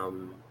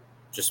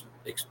just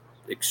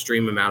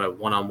extreme amount of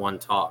one-on-one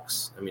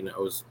talks. I mean, I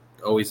was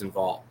always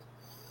involved.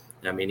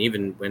 I mean,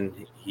 even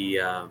when he,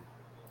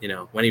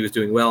 when he was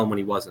doing well and when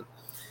he wasn't.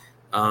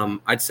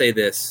 I'd say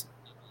this.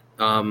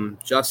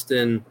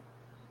 Justin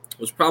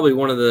was probably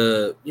one of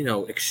the,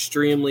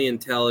 extremely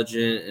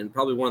intelligent and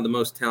probably one of the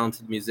most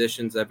talented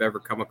musicians I've ever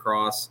come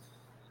across,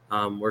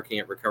 working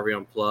at Recovery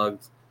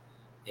Unplugged.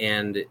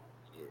 And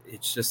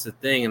it's just a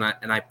thing.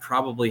 And I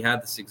probably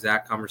had this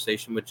exact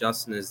conversation with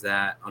Justin, is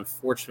that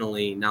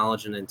unfortunately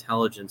knowledge and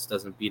intelligence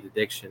doesn't beat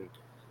addiction.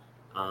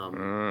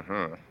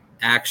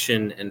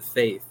 Action and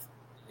faith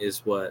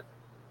is what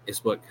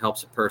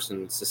helps a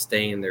person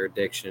sustain their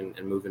addiction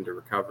and move into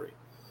recovery.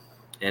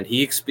 And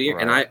he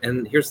experienced, right.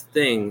 And here's the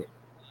thing,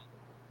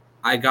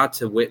 I got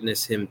to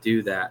witness him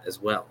do that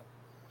as well.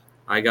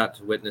 I got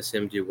to witness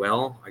him do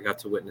well. I got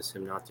to witness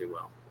him not do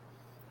well.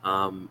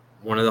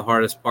 One of the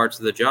hardest parts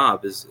of the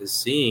job is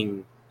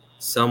seeing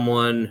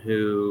someone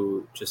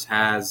who just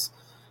has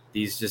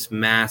these just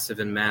massive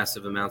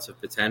amounts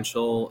of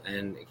potential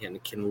and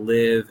can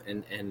live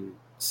and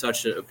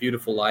such a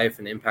beautiful life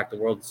and impact the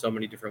world in so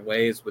many different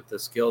ways with the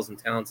skills and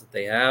talents that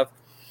they have,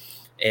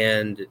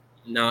 and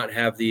not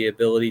have the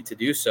ability to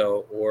do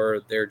so, or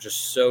they're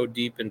just so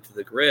deep into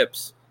the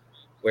grips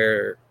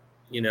where,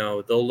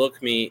 they'll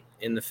look me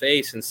in the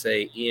face and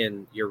say,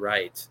 Ian, you're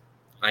right.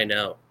 I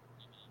know,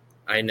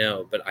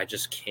 but I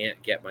just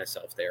can't get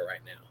myself there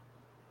right now.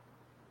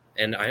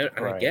 And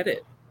I get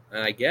it.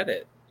 And I get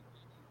it.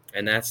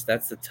 And that's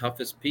the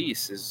toughest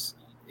piece is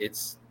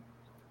it's,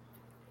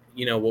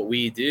 what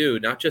we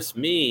do, not just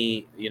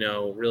me,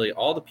 really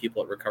all the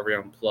people at Recovery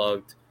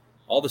Unplugged,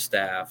 all the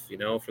staff,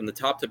 from the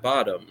top to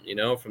bottom,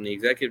 from the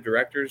executive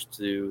directors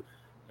to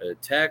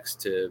techs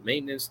to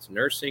maintenance to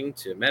nursing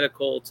to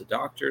medical to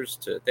doctors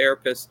to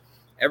therapists.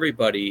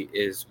 Everybody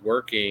is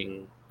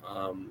working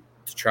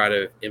to try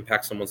to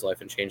impact someone's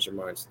life and change their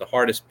minds. The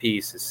hardest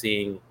piece is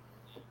seeing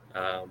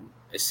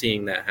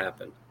that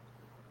happen,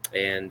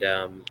 and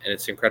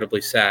it's incredibly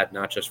sad,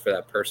 not just for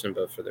that person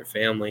but for their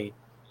family.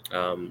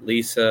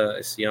 Lisa,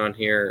 I see on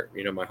here,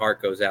 my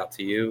heart goes out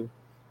to you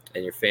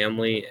and your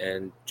family,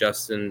 and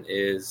Justin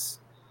is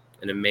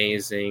an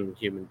amazing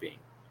human being.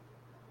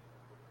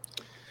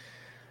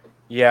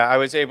 Yeah, I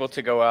was able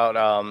to go out.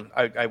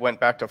 I went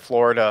back to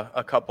Florida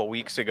a couple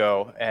weeks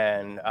ago,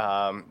 and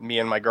me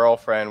and my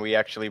girlfriend, we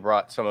actually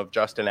brought some of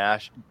Justin's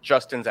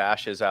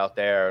ashes out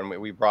there,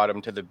 and we brought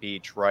him to the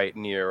beach right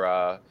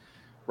near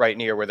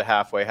where the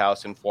halfway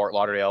house in Fort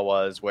Lauderdale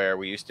was, where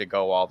we used to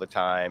go all the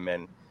time,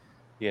 and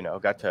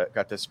got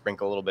to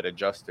sprinkle a little bit of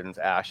Justin's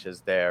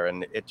ashes there,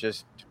 and it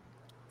just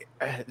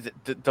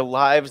the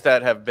lives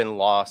that have been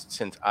lost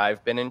since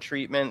I've been in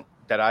treatment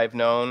that I've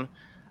known,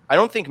 I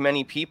don't think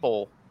many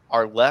people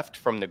are left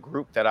from the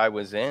group that I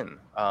was in.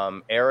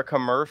 Erica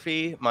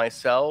Murphy,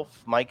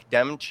 myself, Mike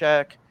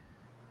Demchek,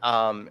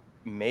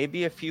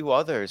 maybe a few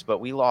others, but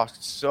we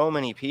lost so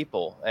many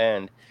people.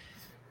 And,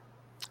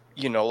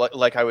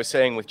 like I was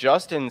saying with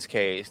Justin's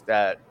case,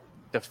 that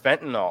the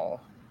fentanyl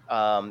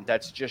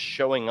that's just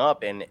showing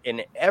up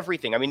in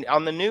everything. I mean,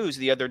 on the news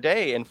the other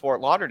day in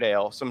Fort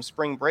Lauderdale, some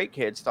spring break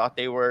kids thought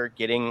they were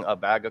getting a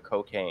bag of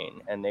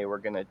cocaine and they were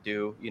going to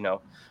do,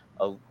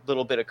 a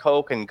little bit of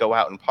coke and go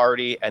out and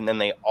party, and then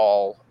they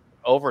all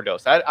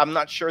overdosed. I'm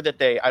not sure that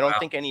I don't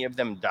think any of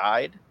them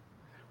died,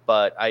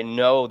 but I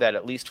know that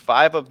at least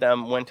 5 of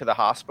them went to the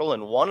hospital,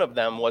 and one of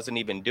them wasn't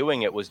even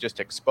doing it, was just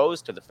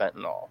exposed to the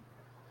fentanyl.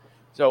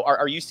 So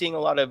are you seeing a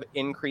lot of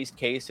increased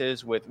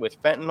cases with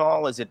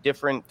fentanyl? Is it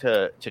different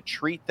to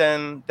treat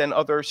than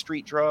other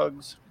street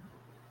drugs?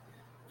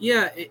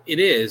 Yeah, it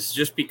is,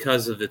 just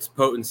because of its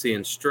potency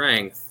and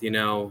strength.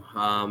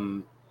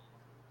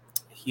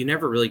 You're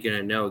never really going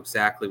to know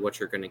exactly what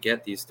you're going to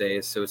get these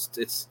days. So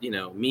it's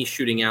me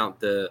shooting out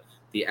the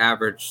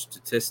average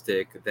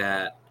statistic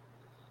that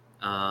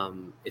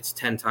it's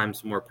 10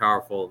 times more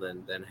powerful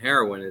than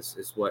heroin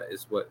is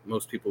what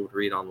most people would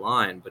read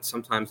online. But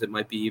sometimes it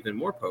might be even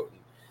more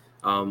potent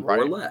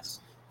or less.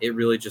 It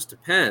really just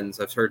depends.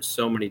 I've heard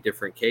so many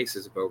different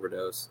cases of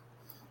overdose.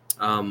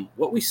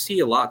 What we see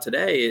a lot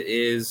today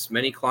is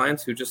many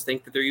clients who just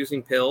think that they're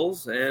using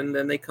pills, and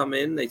then they come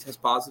in, they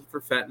test positive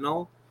for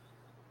fentanyl.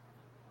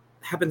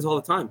 Happens all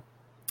the time.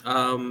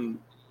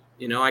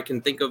 I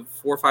can think of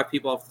 4 or 5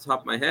 people off the top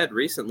of my head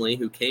recently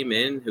who came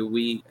in, who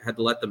we had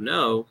to let them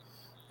know,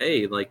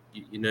 hey, like,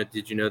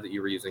 did you know that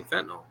you were using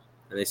fentanyl?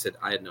 And they said,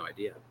 I had no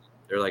idea.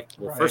 They're like,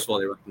 well, Right. first of all,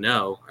 they were like,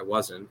 no, I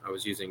wasn't. I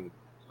was using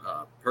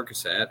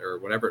Percocet or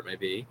whatever it may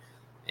be.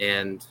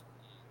 And,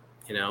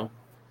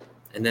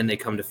 and then they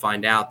come to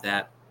find out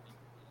that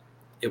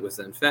it was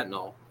then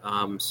fentanyl.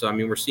 So, I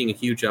mean, we're seeing a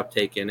huge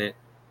uptake in it.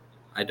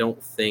 I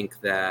don't think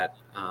that,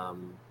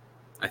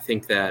 I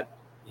think that,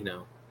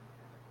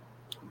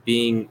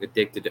 being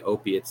addicted to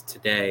opiates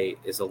today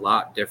is a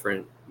lot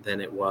different than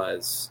it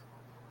was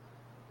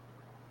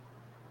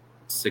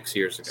 6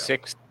 years ago.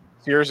 6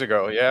 years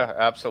ago. Yeah,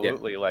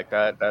 absolutely. Yeah. Like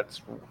that.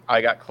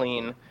 I got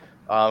clean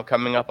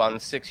coming up on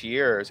 6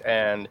 years.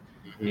 And,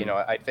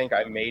 I think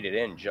I made it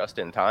in just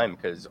in time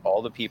because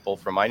all the people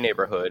from my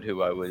neighborhood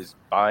who I was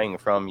buying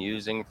from,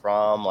 using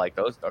from, like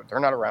those, they're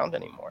not around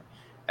anymore.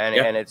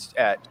 And it's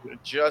at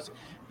just,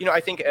 I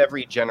think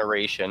every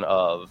generation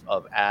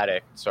of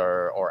addicts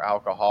or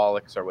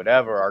alcoholics or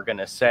whatever are going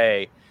to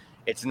say,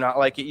 it's not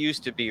like it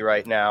used to be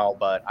right now,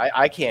 but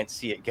I can't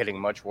see it getting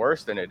much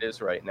worse than it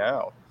is right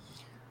now.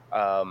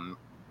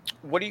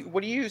 What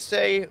do you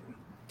say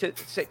to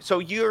say?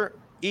 So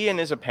Ian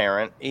is a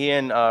parent.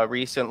 Ian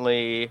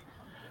recently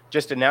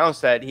just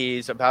announced that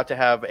he's about to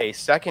have a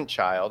second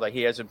child.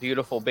 He has a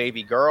beautiful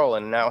baby girl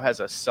and now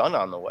has a son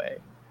on the way.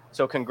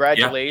 So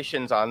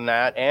congratulations on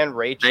that. And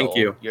Rachel, thank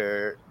you.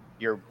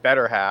 Your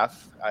better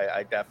half.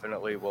 I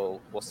definitely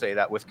will say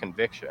that with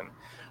conviction.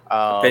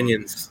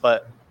 Opinions,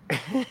 but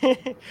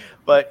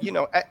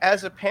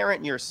as a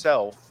parent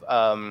yourself,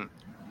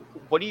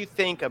 what do you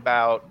think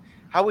about?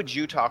 How would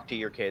you talk to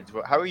your kids?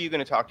 How are you going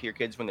to talk to your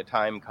kids when the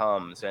time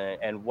comes?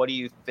 And what do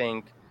you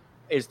think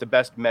is the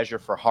best measure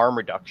for harm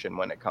reduction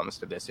when it comes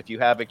to this? If you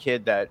have a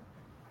kid that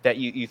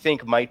you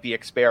think might be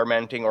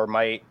experimenting or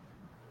might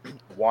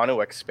want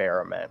to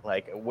experiment,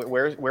 like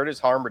where does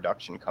harm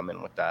reduction come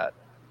in with that?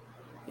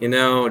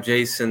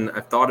 Jason,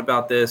 I've thought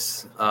about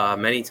this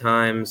many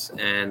times,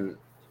 and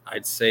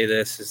I'd say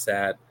this is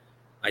that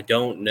I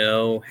don't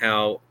know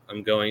how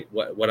I'm going,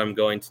 what I'm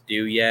going to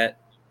do yet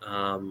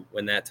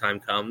when that time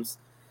comes.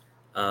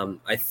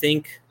 I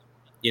think,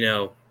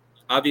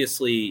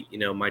 obviously,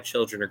 my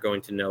children are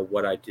going to know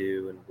what I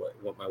do and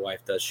what my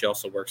wife does. She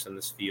also works in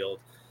this field.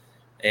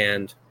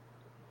 And,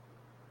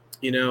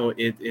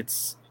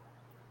 it's,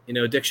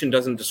 addiction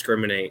doesn't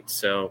discriminate.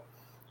 So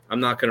I'm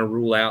not going to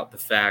rule out the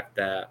fact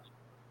that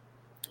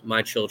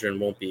my children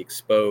won't be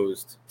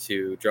exposed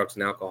to drugs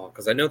and alcohol,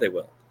 because I know they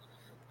will.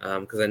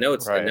 Because I know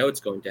it's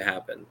going to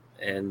happen.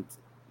 And,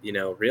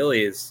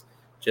 really is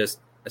just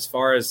as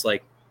far as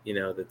like,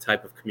 the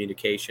type of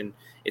communication,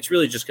 it's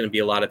really just going to be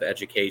a lot of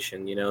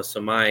education,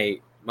 so my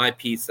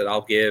piece that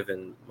I'll give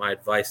and my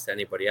advice to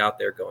anybody out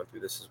there going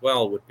through this as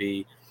well would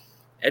be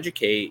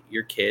educate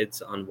your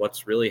kids on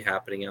what's really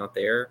happening out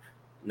there,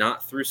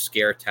 not through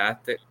scare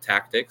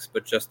tactics,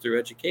 but just through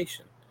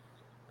education.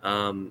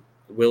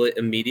 Will it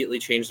immediately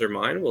change their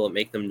mind? Will it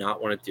make them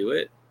not want to do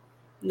it?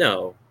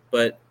 No,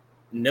 but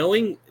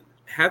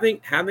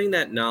having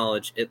that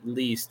knowledge at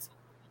least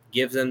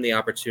gives them the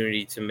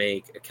opportunity to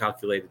make a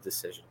calculated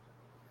decision.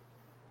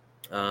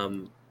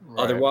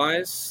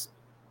 Otherwise,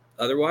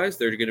 they're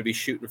going to be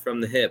shooting from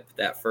the hip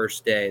that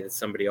first day that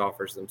somebody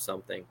offers them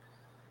something.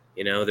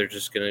 They're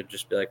just going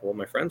to be like, well,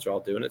 my friends are all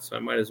doing it, so I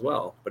might as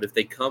well. But if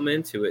they come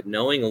into it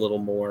knowing a little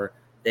more,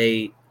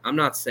 I'm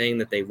not saying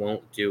that they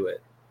won't do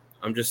it.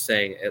 I'm just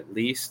saying at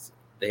least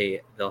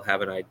they'll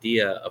have an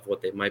idea of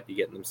what they might be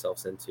getting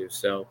themselves into.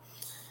 So,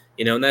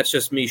 and that's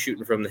just me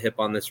shooting from the hip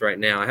on this right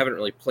now. I haven't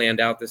really planned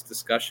out this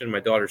discussion. My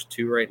daughter's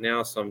 2 right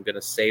now, so I'm going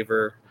to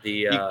savor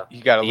the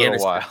you got a little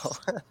innocence.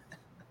 While.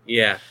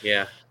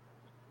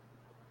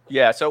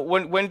 Yeah. So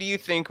when do you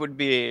think would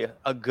be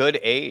a good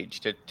age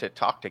to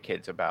talk to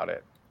kids about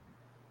it?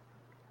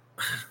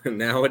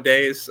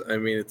 Nowadays, I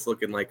mean, it's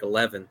looking like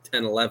 10,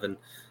 11,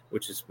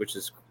 which is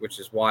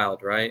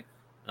wild, right?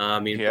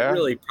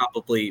 Really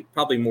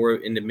probably more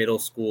into middle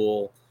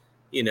school.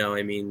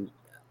 I mean,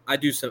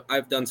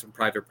 I've done some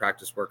private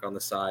practice work on the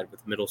side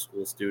with middle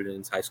school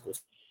students, high school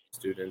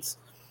students.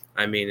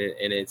 I mean,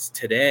 and it's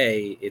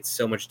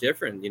so much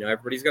different.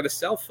 Everybody's got a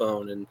cell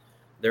phone and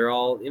they're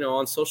all,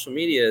 on social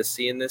media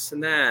seeing this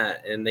and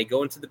that, and they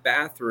go into the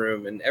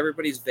bathroom and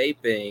everybody's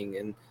vaping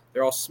and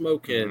they're all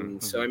smoking. Mm-hmm.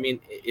 So, I mean,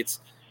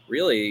 it's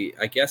really,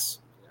 I guess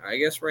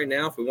right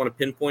now, if we want to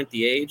pinpoint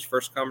the age,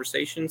 first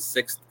conversation,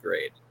 6th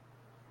grade.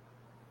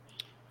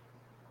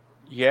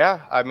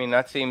 Yeah. I mean,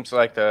 that seems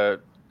like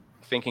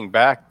thinking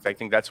back, I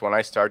think that's when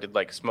I started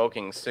like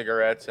smoking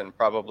cigarettes and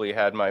probably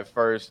had my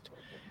first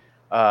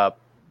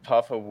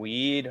puff of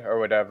weed or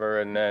whatever.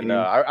 And then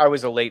I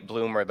was a late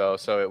bloomer though,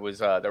 so it was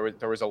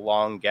there was a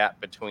long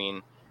gap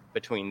between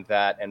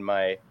that and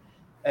my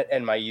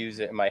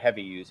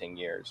heavy using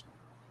years.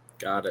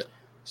 Got it.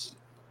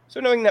 So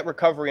knowing that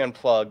Recovery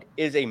Unplugged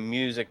is a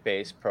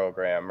music-based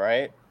program,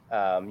 right?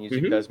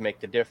 Music does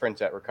make the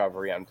difference at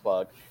Recovery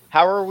Unplugged.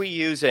 How are we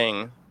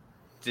using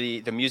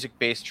the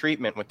music-based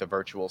treatment with the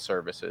virtual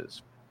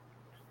services?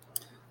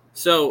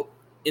 So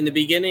in the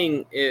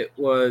beginning, it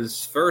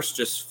was first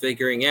just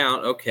figuring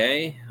out,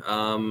 okay,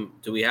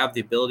 do we have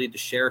the ability to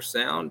share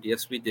sound?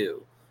 Yes, we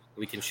do.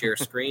 We can share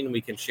screen,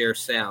 we can share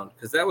sound.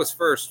 Because that was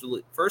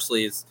firstly,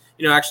 is,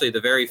 actually the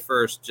very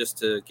first, just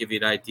to give you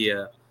an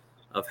idea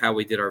of how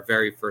we did our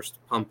very first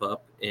pump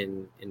up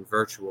in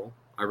virtual.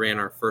 I ran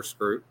our first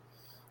group,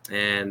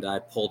 and I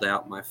pulled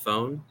out my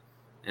phone,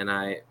 and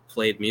I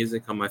played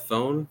music on my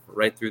phone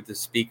right through the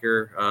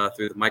speaker,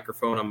 through the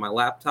microphone on my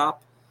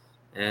laptop.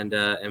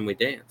 And we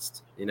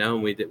danced,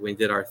 and we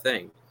did our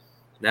thing.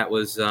 That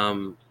was,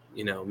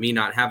 me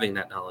not having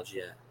that knowledge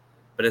yet.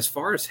 But as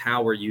far as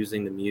how we're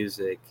using the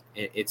music,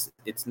 it's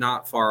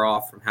not far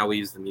off from how we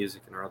use the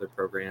music in our other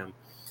program,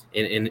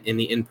 in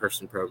the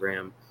in-person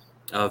program,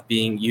 of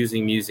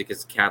using music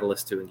as a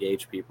catalyst to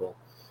engage people.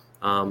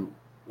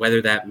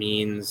 Whether that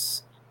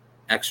means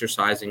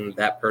exercising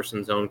that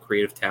person's own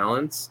creative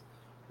talents,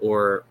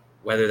 or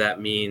whether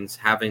that means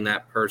having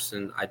that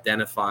person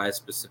identify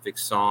specific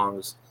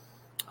songs,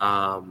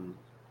 and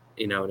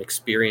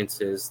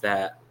experiences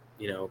that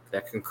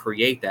that can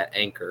create that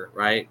anchor,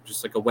 right?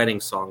 Just like a wedding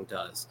song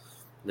does.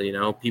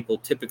 People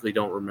typically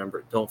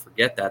don't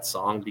forget that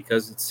song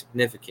because it's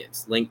significant.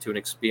 It's linked to an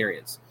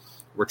experience.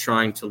 We're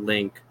trying to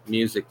link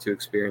music to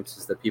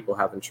experiences that people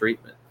have in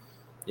treatment.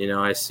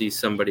 I see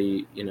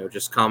somebody,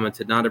 just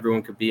commented, not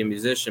everyone could be a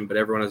musician, but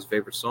everyone has a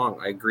favorite song.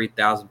 I agree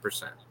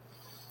 1,000%.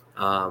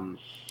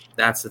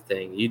 That's the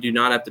thing. You do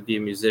not have to be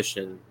a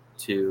musician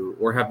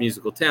or have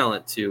musical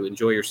talent to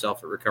enjoy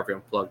yourself at Recovery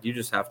Unplugged. You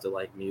just have to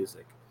like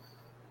music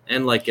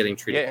and like getting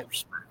treated with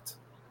respect.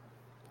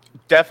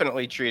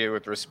 Definitely treated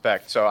with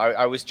respect. So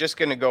I was just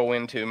going to go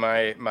into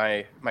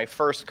my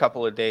first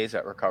couple of days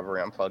at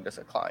Recovery Unplugged as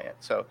a client.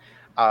 So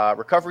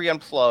Recovery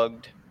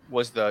Unplugged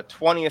was the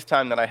 20th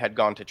time that I had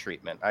gone to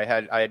treatment. I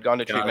had gone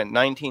to treatment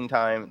 19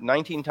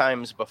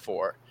 times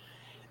before,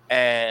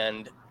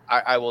 and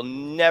I will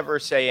never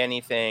say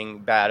anything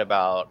bad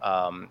about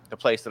the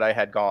place that I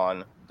had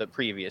gone the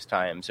previous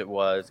times. It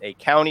was a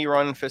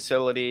county-run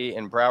facility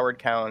in Broward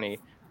County.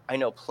 I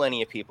know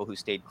plenty of people who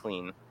stayed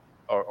clean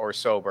or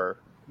sober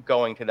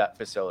going to that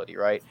facility,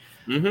 right?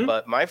 Mm-hmm.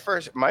 But my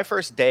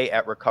first day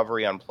at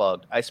Recovery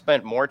Unplugged, I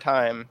spent more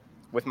time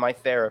with my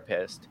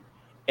therapist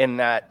in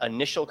that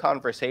initial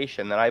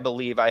conversation than I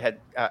believe I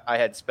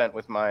had spent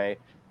with my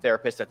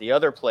therapist at the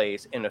other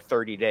place in a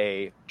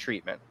 30-day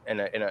treatment, in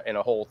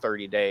a whole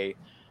 30-day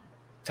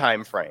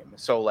time frame.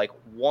 So like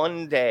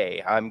one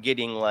day I'm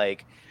getting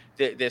like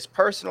this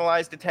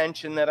personalized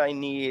attention that I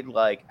need,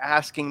 like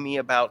asking me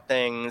about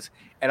things,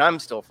 and I'm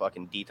still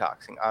fucking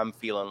detoxing. I'm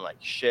feeling like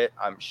shit.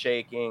 I'm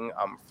shaking.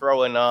 I'm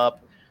throwing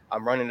up.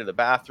 I'm running to the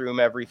bathroom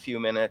every few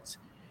minutes.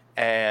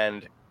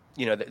 And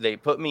they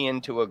put me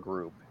into a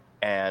group,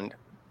 and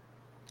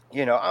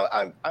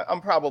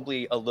I'm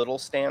probably a little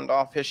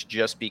standoffish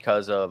just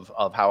because of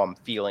how I'm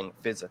feeling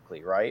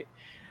physically, right?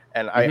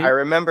 And I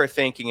remember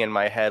thinking in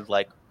my head,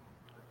 like,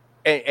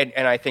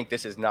 and I think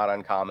this is not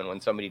uncommon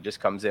when somebody just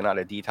comes in on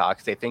a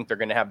detox. They think they're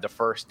going to have the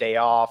first day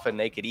off and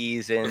they could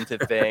ease into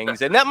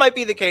things, and that might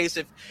be the case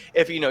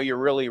if you're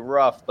really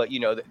rough. But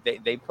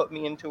they put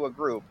me into a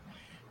group,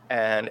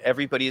 and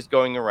everybody's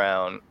going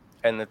around.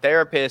 And the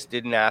therapist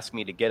didn't ask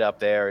me to get up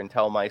there and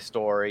tell my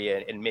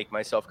story and make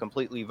myself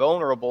completely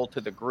vulnerable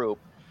to the group.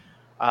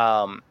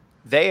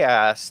 They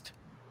asked,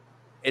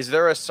 is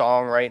there a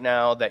song right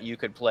now that you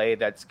could play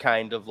that's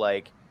kind of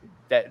like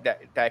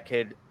that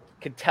could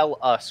tell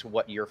us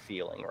what you're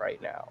feeling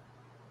right now?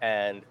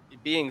 And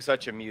being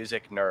such a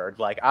music nerd,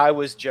 like I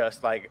was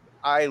just like,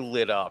 I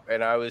lit up,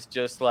 and I was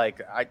just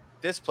like,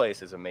 this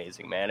place is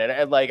amazing, man.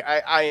 And like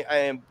I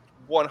am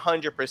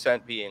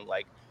 100% being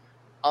like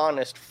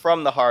honest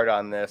from the heart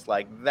on this.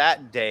 Like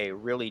that day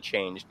really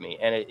changed me,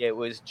 and it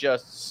was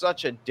just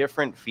such a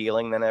different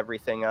feeling than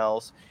everything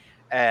else.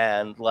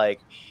 And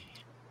like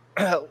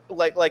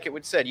like it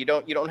would said, you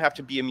don't have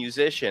to be a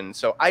musician.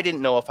 So I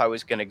didn't know if I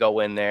was going to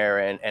go in there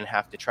and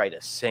have to try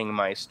to sing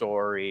my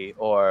story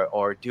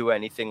or do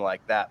anything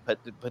like that. But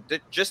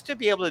just to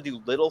be able to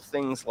do little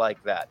things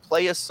like that,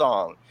 play a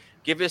song,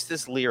 give us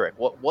this lyric.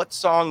 What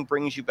song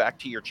brings you back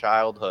to your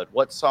childhood?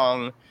 What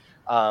song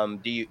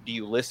do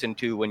you listen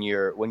to when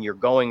you're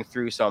going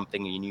through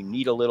something and you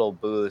need a little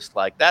boost?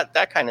 Like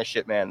that kind of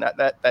shit, man.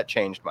 That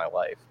changed my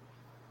life.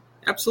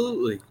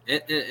 Absolutely.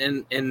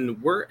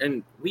 And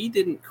we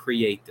didn't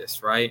create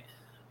this, right?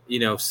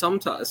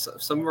 Sometimes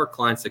some of our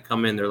clients that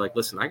come in, they're like,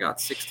 listen, I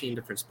got 16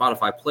 different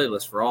Spotify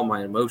playlists for all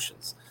my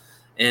emotions.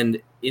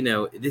 And,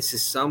 this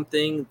is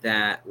something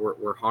that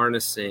we're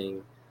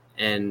harnessing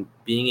and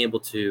being able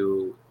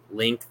to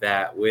link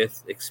that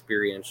with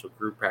experiential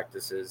group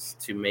practices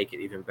to make it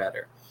even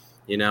better.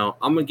 I'm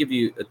going to give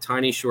you a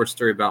tiny short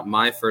story about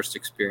my first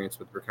experience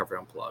with Recovery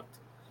Unplugged.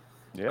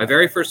 Yeah. My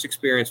very first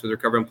experience with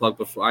Recovery Unplugged,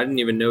 before I didn't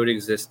even know it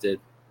existed,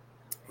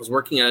 was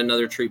working at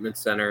another treatment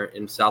center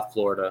in South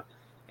Florida,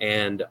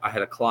 and I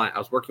had a client. I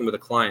was working with a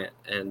client,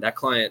 and that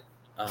client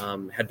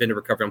had been to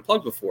Recovery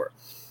Unplugged before,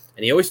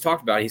 and he always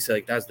talked about it. He said,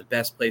 like, that's the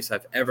best place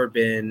I've ever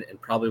been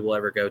and probably will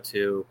ever go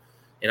to.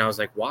 And I was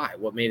like, why?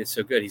 What made it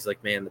so good? He's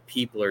like, man, the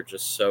people are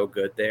just so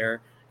good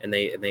there, and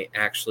they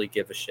actually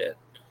give a shit.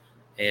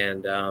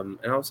 And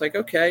I was like,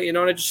 okay, and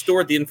I just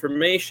stored the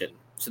information.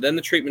 So then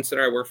the treatment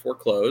center I worked for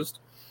closed,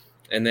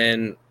 and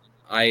then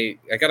I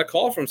got a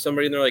call from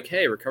somebody, and they're like,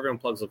 hey, Recovery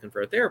Unplugged's looking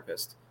for a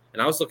therapist,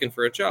 and I was looking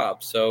for a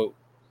job. So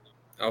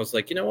I was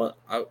like, you know what?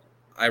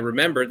 I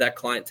remembered that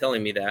client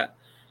telling me that,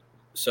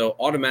 so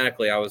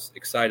automatically I was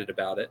excited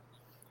about it.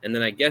 And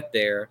then I get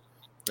there,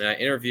 and I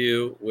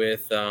interview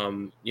with two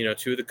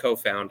of the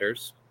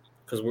co-founders,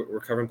 because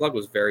Recovery Unplugged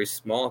was very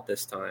small at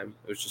this time.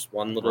 It was just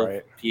one little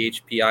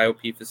PHP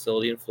IOP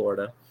facility in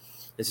Florida.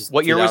 This is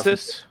what year was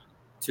this?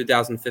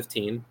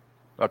 2015.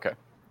 Okay.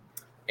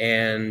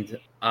 And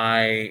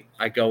I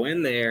go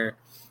in there,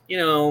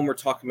 and we're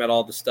talking about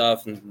all the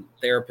stuff and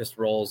therapist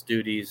roles,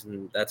 duties,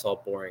 and that's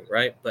all boring,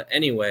 right? But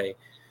anyway,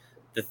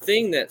 the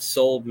thing that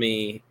sold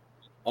me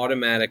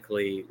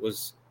automatically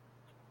was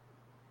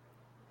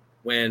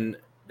when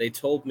they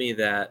told me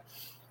that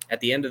at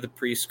the end of the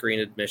pre-screen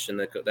admission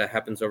that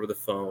happens over the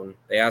phone,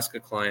 they ask a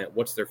client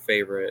what's their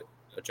favorite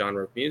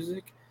genre of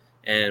music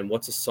and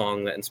what's a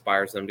song that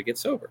inspires them to get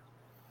sober.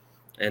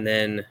 And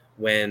then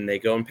when they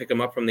go and pick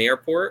them up from the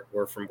airport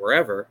or from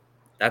wherever,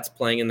 that's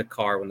playing in the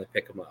car when they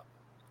pick them up.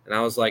 And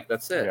I was like,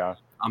 that's it. Yeah.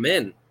 I'm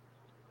in.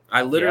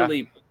 I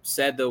literally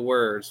said the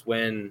words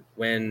when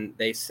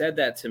they said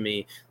that to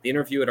me. The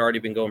interview had already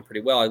been going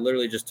pretty well. I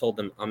literally just told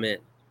them, I'm in.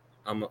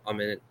 I'm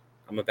in.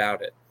 I'm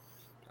about it.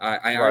 You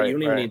don't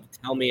even need to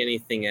tell me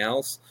anything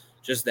else.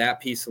 Just that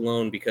piece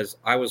alone, because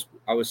I was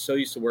so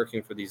used to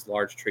working for these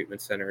large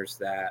treatment centers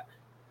that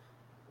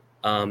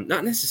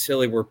not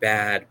necessarily were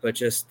bad, but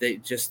just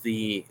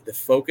the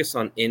focus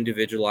on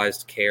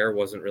individualized care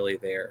wasn't really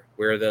there.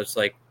 Where there's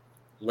like,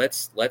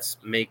 let's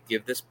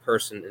give this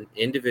person an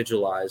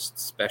individualized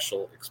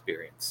special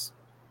experience,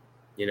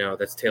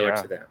 that's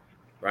tailored to them,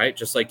 right?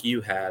 Just like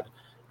you had,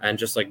 and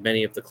just like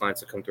many of the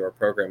clients that come through our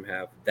program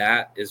have.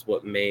 That is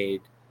what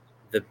made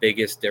the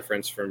biggest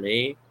difference for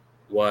me,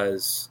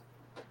 was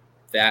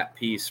that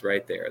piece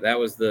right there. That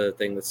was the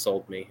thing that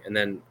sold me, and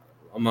then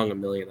among a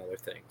million other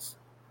things.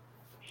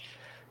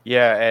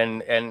 Yeah,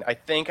 and I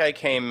think I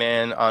came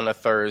in on a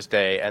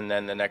Thursday, and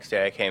then the next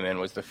day I came in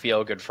was the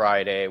Feel Good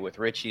Friday with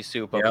Richie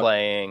Supa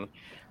playing,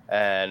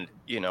 and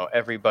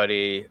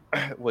everybody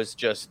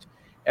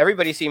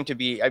seemed to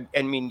be.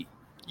 I mean,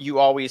 you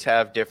always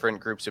have different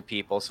groups of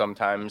people.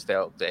 Sometimes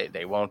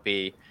they won't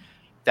be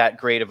that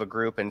great of a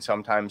group, and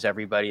sometimes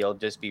everybody will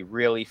just be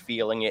really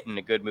feeling it in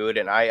a good mood.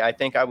 And I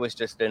think I was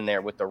just in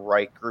there with the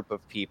right group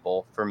of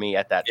people for me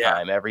at that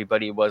time.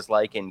 Everybody was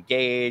like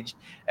engaged,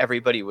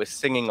 everybody was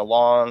singing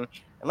along,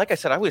 and like I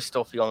said, I was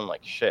still feeling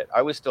like shit.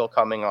 I was still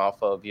coming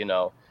off of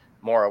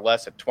more or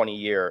less a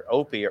 20-year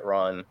opiate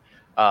run,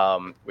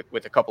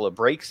 with a couple of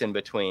breaks in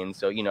between.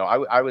 So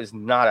I was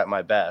not at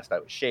my best. I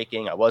was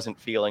shaking, I wasn't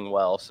feeling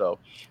well. So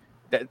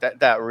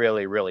that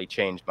really, really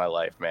changed my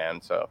life,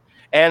 man. So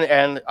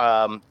and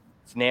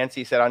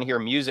Nancy said on here,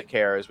 Music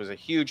Cares was a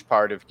huge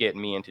part of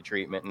getting me into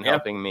treatment and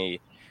helping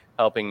me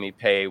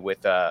pay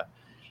with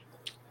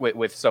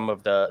some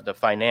of the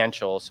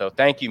financial. So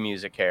thank you,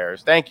 Music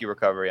Cares. Thank you,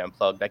 Recovery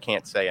Unplugged. I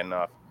can't say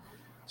enough.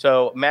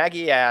 So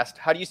Maggie asked,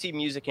 how do you see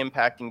music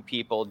impacting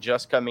people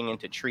just coming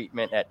into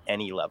treatment at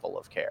any level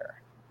of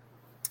care?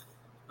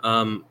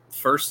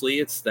 Firstly,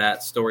 it's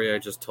that story I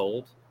just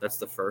told. That's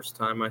the first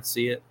time I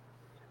see it.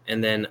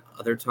 And then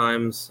other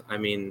times, I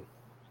mean,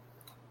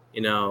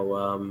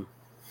 one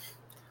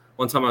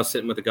time I was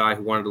sitting with a guy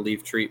who wanted to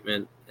leave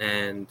treatment,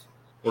 and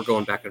we're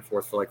going back and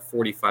forth for like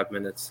 45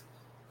 minutes.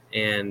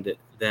 And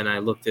then I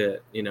looked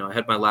at, I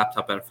had my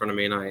laptop out in front of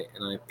me, and I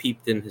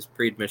peeped in his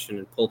pre-admission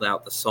and pulled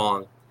out the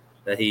song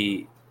that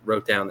he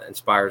wrote down that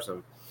inspires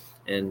him.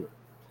 And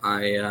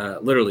I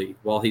literally,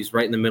 while he's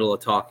right in the middle of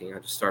talking, I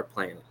just started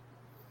playing it.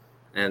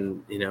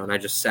 And, and I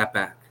just sat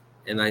back.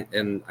 And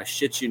I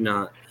shit you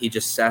not, he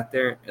just sat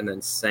there and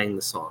then sang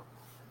the song.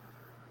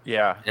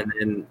 Yeah. And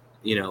then,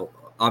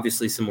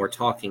 obviously some more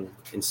talking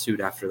ensued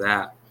after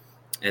that.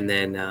 And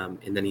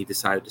then he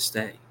decided to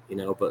stay,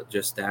 but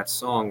just that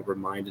song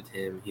reminded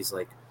him. He's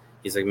like,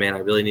 man, I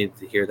really needed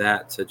to hear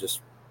that to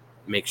just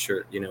make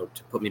sure,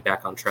 to put me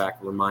back on track,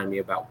 remind me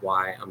about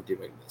why I'm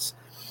doing this.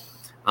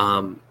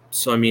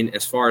 So, I mean,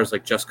 as far as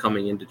like just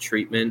coming into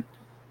treatment,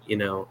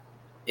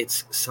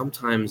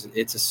 sometimes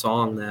it's a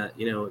song that,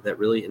 that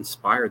really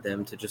inspired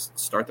them to just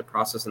start the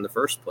process in the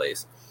first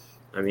place.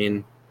 I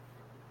mean,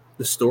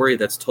 the story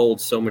that's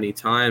told so many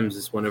times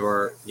is one of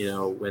our,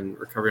 when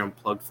Recovery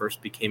Unplugged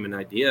first became an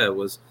idea,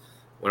 was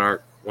when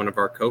one of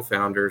our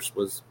co-founders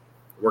was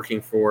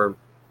working for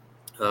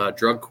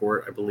drug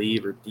court, I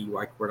believe, or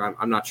DUI court.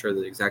 I'm not sure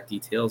the exact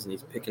details, and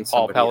he's picking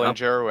somebody Paul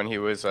Pellinger up. When he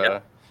was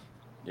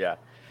Yeah,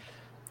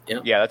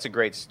 that's a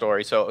great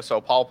story.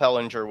 So Paul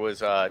Pellinger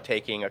was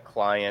taking a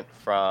client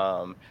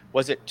from,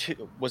 was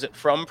it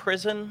from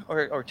prison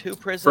or to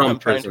prison? I'm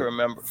trying to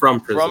remember.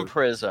 From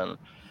prison.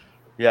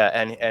 Yeah,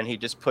 and he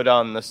just put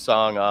on the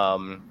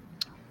song.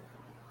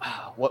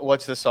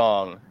 What's the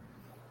song?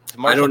 It's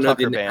Marshall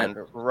Tucker Band,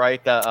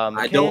 right?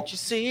 Can't you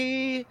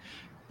see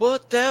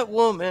what that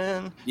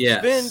woman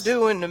has been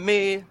doing to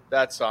me.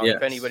 That song. Yes.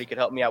 If anybody could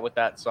help me out with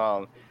that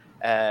song.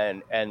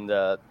 And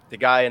the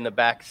guy in the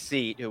back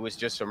seat who was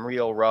just some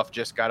real rough,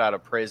 just got out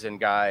of prison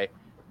guy,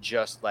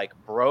 just like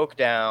broke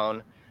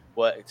down,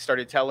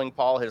 started telling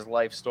Paul his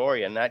life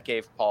story, and that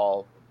gave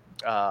Paul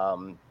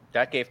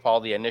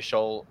the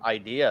initial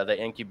idea, the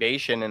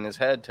incubation in his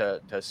head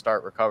to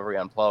start Recovery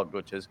Unplugged,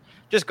 which has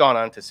just gone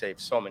on to save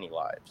so many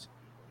lives.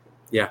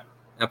 Yeah,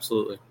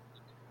 absolutely.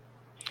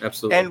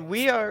 Absolutely. And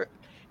we are,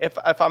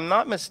 if I'm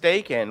not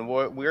mistaken,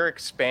 we're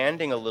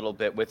expanding a little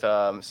bit with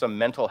some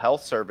mental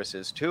health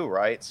services too,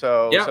 right?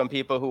 So some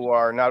people who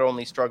are not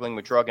only struggling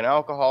with drug and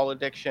alcohol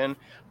addiction,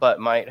 but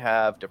might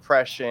have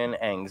depression,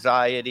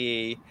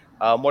 anxiety.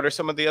 What are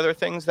some of the other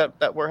things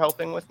that we're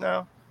helping with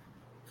now?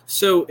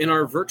 So in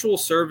our virtual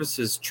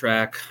services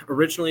track,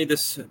 originally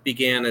this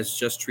began as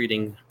just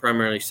treating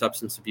primarily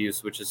substance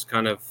abuse, which has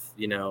kind of,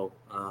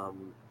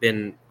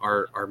 been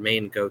our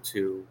main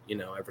go-to,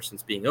 ever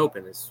since being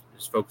open is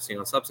focusing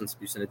on substance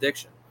abuse and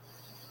addiction.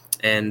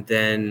 And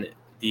then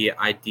the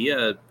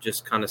idea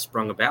just kind of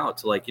sprung about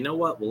to like, you know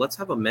what, well, let's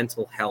have a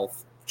mental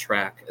health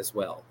track as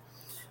well.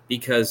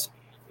 Because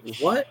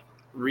what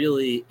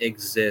really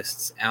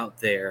exists out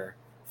there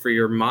for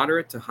your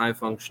moderate to high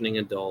functioning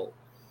adult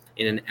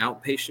in an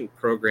outpatient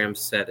program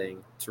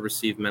setting to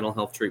receive mental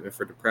health treatment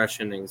for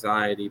depression,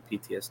 anxiety,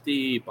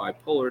 PTSD,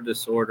 bipolar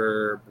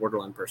disorder,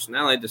 borderline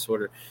personality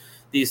disorder,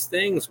 these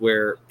things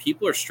where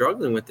people are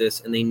struggling with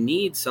this and they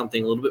need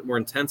something a little bit more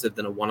intensive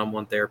than a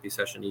one-on-one therapy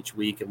session each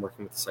week and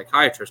working with a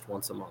psychiatrist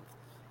once a month.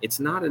 It's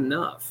not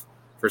enough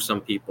for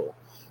some people.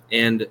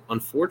 And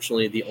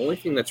unfortunately, the only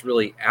thing that's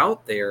really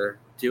out there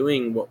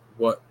doing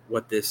what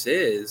this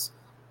is,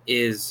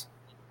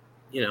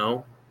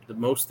 the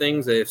most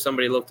things that if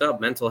somebody looked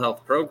up mental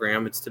health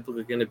program, it's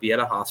typically going to be at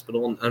a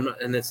hospital.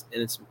 And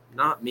it's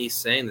not me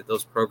saying that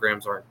those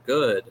programs aren't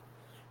good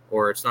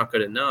or it's not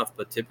good enough,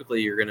 but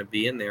typically you're going to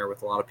be in there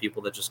with a lot of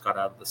people that just got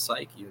out of the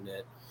psych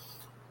unit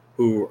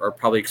who are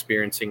probably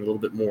experiencing a little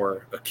bit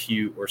more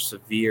acute or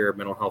severe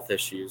mental health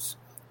issues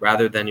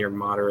rather than your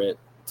moderate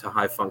to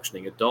high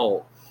functioning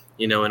adult.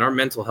 In our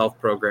mental health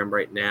program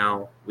right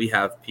now, we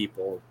have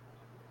people,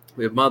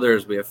 we have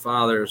mothers, we have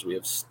fathers, we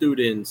have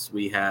students,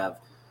 we have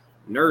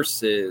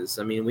nurses.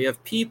 We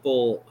have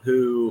people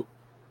who,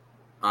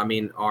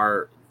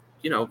 are,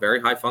 very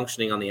high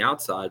functioning on the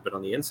outside, but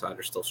on the inside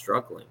are still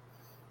struggling.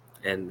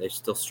 And they're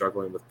still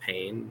struggling with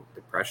pain,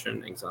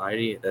 depression,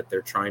 anxiety that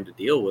they're trying to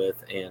deal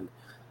with. And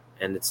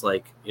it's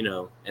like,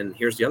 and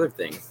here's the other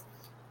thing.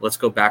 Let's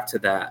go back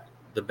to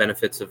the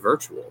benefits of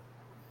virtual.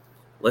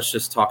 Let's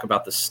just talk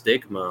about the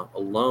stigma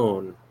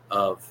alone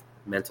of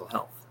mental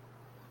health.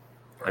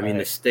 Right.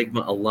 The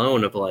stigma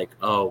alone of like,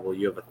 oh, well,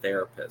 you have a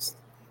therapist,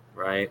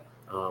 right?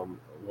 And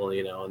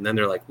then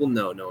they're like, well,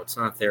 no, it's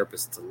not a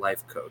therapist, it's a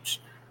life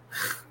coach.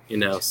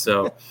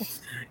 So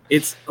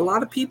it's a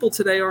lot of people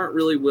today aren't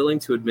really willing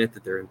to admit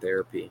that they're in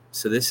therapy.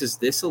 So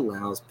this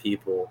allows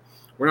people,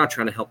 we're not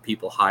trying to help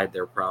people hide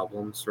their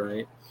problems,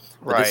 right?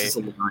 But this is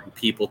allowing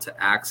people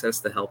to access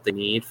the help they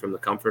need from the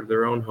comfort of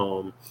their own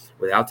home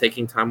without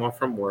taking time off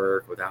from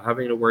work, without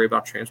having to worry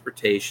about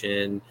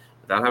transportation,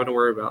 without having to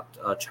worry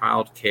about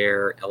child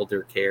care,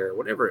 elder care,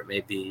 whatever it may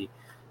be,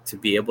 to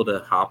be able to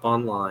hop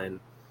online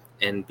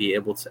and be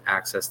able to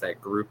access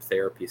that group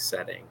therapy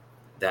setting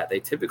that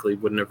they typically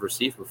wouldn't have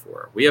received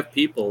before. We have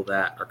people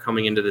that are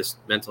coming into this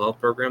mental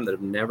health program that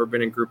have never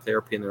been in group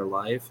therapy in their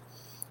life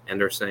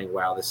and are saying,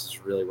 wow, this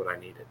is really what I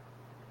needed.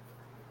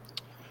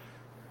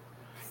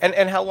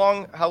 And how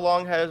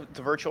long has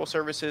the virtual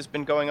services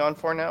been going on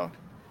for now?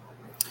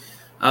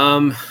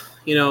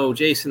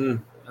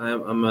 Jason,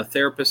 I'm a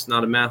therapist,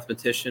 not a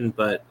mathematician,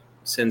 but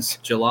since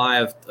July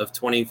of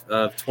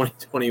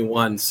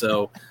 2021.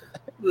 So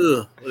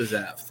what is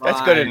that? 5,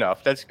 that's good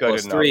enough. That's good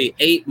enough. 3,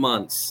 8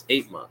 months.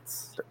 8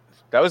 months.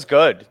 That was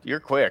good. You're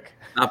quick.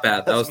 Not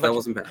bad. That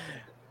wasn't bad.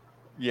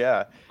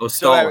 Yeah. I was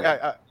stalling.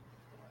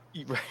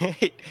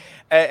 Right.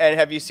 And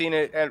have you seen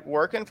it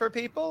working for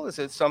people? Is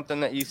it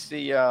something that you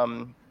see?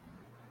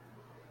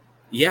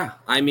 Yeah.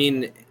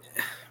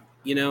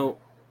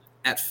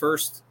 At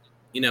first,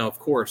 of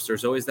course,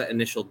 there's always that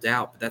initial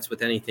doubt, but that's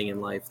with anything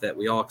in life that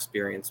we all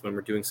experience when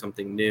we're doing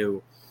something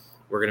new.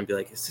 We're going to be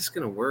like, is this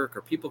going to work?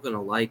 Are people going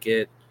to like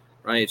it?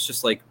 Right. It's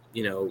just like,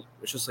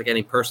 it's just like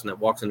any person that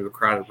walks into a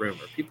crowded room.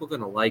 Are people going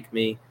to like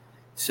me?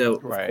 So,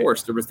 of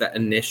course, there was that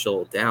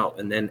initial doubt.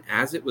 And then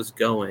as it was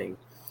going,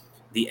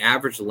 the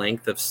average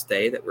length of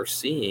stay that we're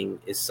seeing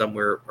is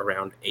somewhere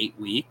around 8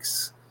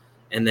 weeks.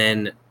 And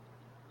then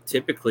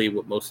typically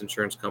what most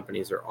insurance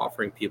companies are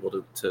offering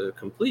people to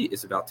complete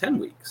is about 10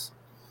 weeks.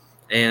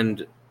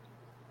 And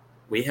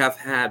we have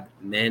had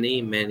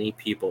many, many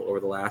people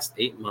over the last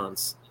 8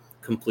 months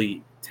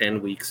complete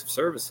 10 weeks of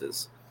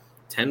services,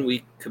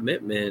 10-week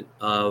commitment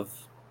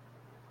of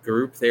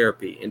group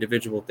therapy,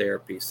 individual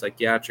therapy,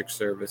 psychiatric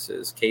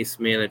services, case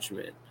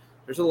management.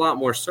 There's a lot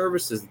more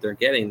services that they're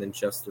getting than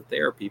just the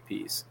therapy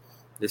piece.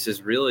 This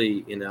is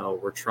really,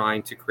 we're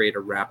trying to create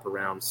a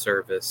wraparound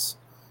service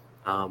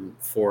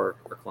for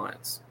our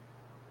clients.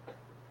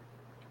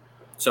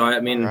 So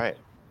I mean,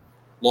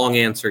 long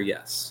answer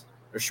yes,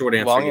 or short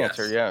answer long yes.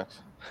 answer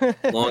yes.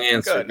 Long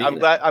answer. Good.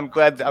 I'm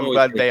glad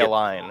they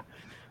align.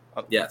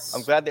 Yes.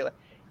 I'm glad they.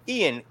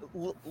 Ian,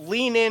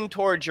 lean in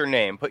towards your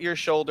name. Put your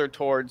shoulder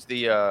towards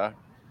the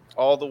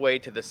all the way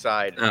to the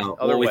side. Oh,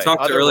 well, we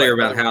talked earlier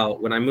about how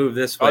when I move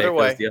this way, it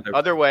goes the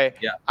other way.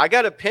 Yeah. I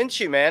got to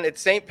pinch you, man.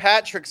 It's St.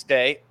 Patrick's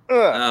Day.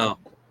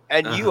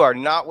 And you are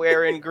not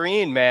wearing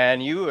green, man.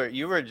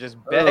 You were just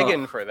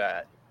begging for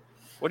that.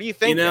 What are you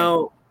thinking? You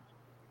know,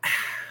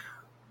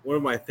 what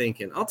am I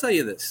thinking? I'll tell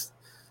you this.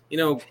 You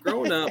know,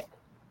 growing up,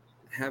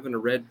 having a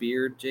red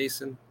beard,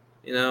 Jason,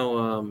 you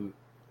know,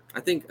 I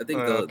think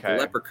the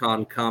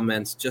leprechaun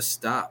comments just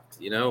stopped,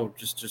 you know,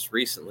 just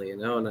recently, you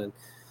know, and then,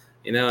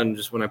 you know, and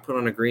just when I put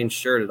on a green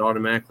shirt, it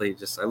automatically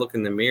I look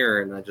in the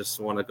mirror and I just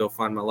want to go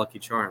find my Lucky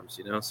Charms,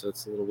 you know, so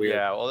it's a little weird.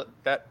 Yeah, well,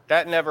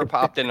 that never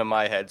popped into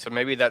my head, so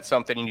maybe that's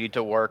something you need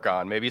to work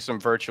on. Maybe some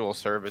virtual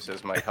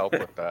services might help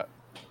with that.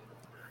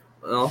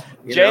 Well,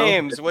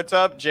 James, what's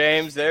up,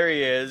 James? There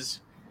he is.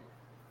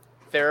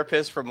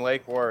 Therapist from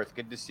Lake Worth.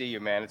 Good to see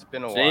you, man. It's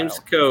been a while. James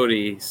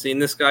Cody. Seen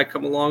this guy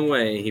come a long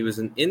way. He was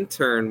an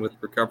intern with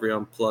Recovery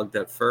Unplugged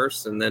at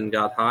first and then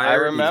got hired. I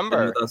remember.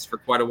 He's been with us for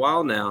quite a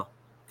while now.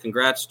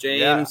 Congrats,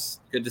 James.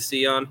 Yeah. Good to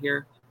see you on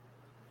here.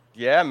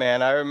 Yeah,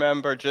 man. I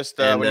remember just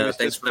when he was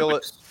just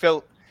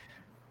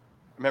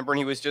remember when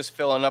he was just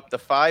filling up the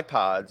Phi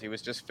Pods. He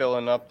was just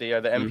filling up the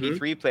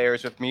MP3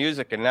 players with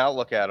music, and now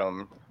look at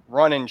him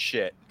running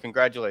shit.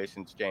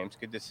 Congratulations, James.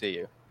 Good to see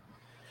you.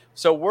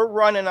 So we're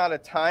running out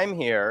of time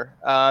here.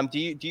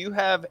 Do you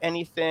have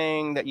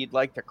anything that you'd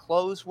like to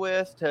close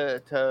with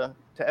to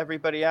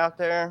everybody out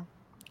there?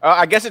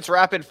 I guess it's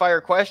rapid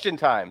fire question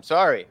time.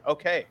 Sorry.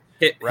 Okay.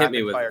 Hit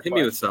me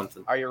with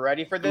something. Are you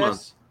ready for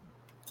this?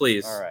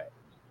 Please. All right.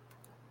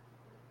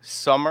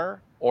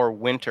 Summer or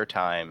winter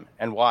time,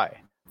 and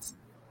why?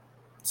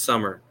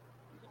 Summer,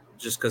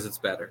 just because it's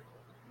better.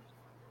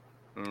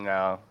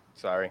 No,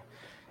 sorry.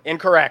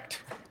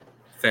 Incorrect.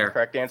 Fair.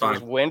 Correct answer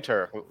is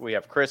winter. We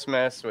have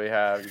Christmas. You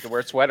can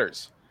wear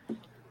sweaters.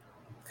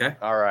 Okay.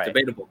 All right.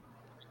 Debatable.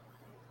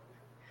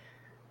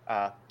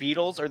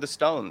 Beatles or the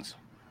Stones?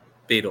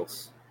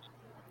 Beatles.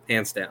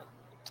 Hands down.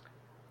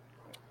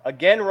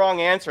 Again,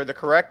 wrong answer. The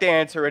correct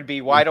answer would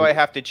be, why do I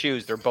have to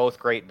choose? They're both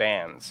great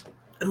bands.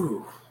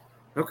 Ooh.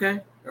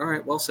 Okay. All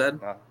right. Well said.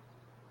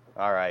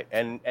 All right.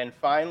 And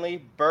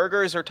finally,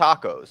 burgers or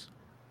tacos?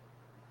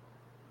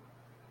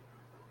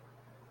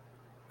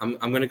 I'm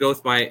going to go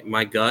with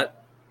my gut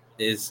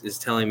is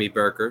telling me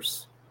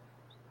burgers.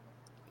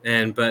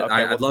 But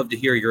I'd love to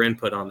hear your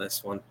input on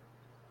this one.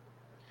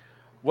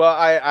 Well,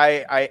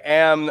 I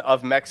am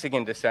of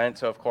Mexican descent,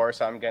 so of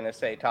course I'm going to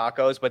say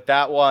tacos. But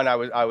that one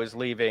I was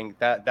leaving.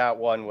 That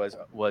one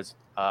was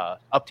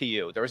up to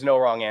you. There was no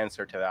wrong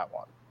answer to that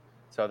one.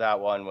 So that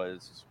one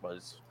was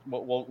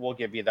we'll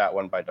give you that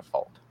one by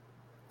default.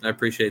 I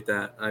appreciate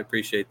that.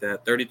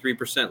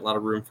 33%, a lot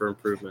of room for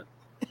improvement.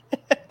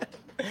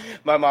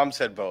 My mom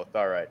said both.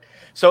 All right.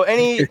 So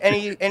any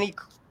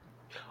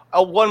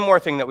one more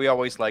thing that we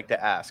always like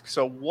to ask.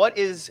 So what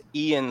is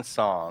Ian's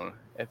song?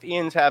 If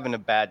Ian's having a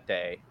bad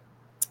day,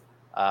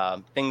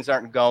 things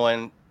aren't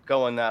going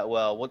that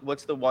well,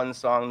 what's the one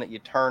song that you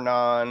turn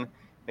on?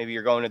 Maybe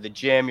you're going to the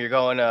gym, you're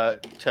going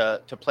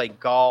to play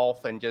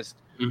golf, and just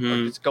or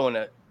just going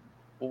to.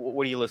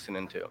 What are you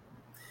listening to?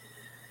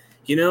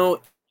 You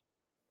know,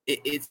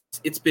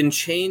 it's been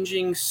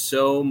changing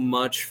so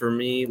much for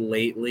me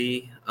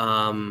lately.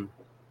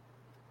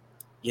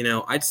 You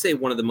know, I'd say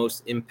one of the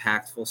most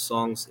impactful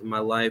songs in my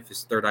life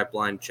is Third Eye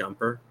Blind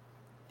Jumper.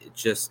 It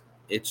just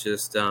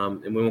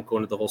and we won't go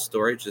into the whole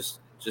story,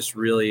 just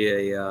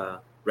really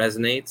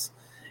resonates.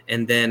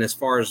 And then as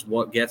far as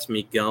what gets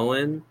me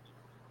going,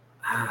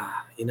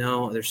 you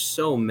know, there's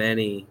so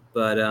many,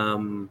 but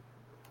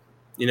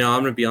you know,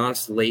 I'm gonna be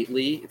honest,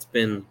 lately it's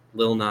been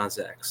Lil Nas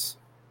X.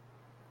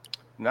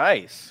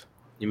 Nice.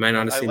 You might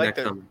not have seen that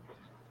coming.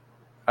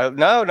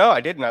 No,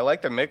 I didn't. I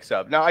like the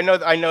mix-up. Now I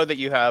know that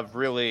you have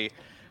really,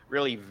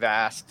 really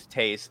vast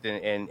taste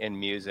in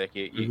music.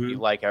 You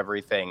like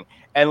everything.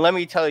 And let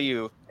me tell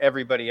you,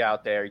 everybody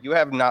out there, you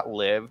have not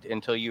lived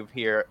until you've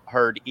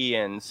heard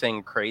Ian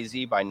sing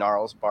 "Crazy" by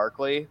Gnarls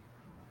Barkley,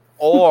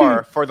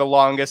 or "For the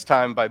Longest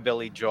Time" by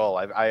Billy Joel.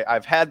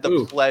 I've had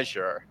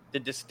the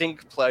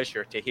distinct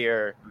pleasure to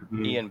hear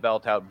Ian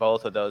belt out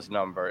both of those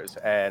numbers,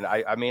 and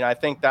I mean I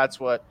think that's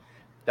why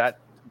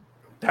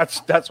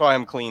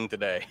I'm clean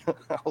today.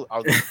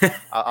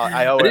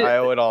 I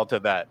owe it all to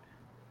that.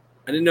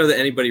 I didn't know that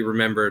anybody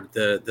remembered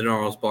the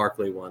Gnarls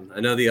Barkley one. I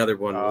know the other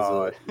one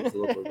was a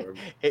little bit.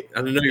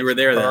 I didn't know you were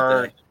there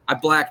that day. I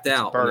blacked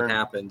out when it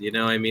happened. You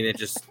know, I mean,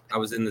 I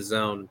was in the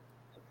zone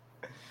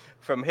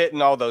from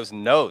hitting all those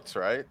notes,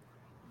 right?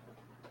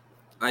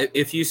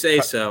 If you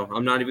say so.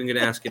 I'm not even going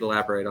to ask you to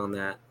elaborate on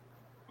that.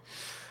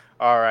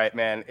 All right,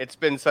 man. It's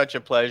been such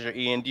a pleasure,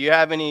 Ian. Do you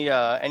have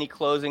any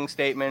closing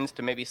statements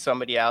to maybe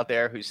somebody out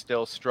there who's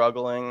still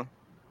struggling?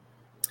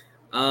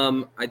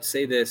 I'd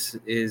say this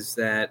is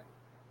that,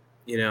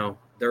 you know,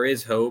 there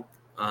is hope.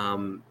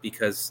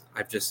 because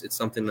it's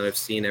something that I've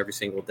seen every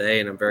single day,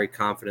 and I'm very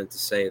confident to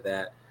say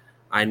that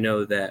I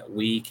know that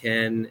we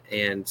can,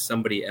 and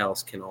somebody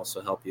else can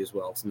also help you as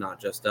well. It's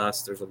not just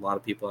us. There's a lot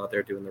of people out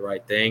there doing the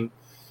right thing.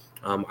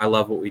 I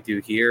love what we do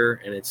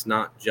here, and it's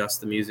not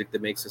just the music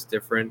that makes us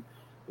different.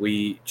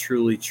 We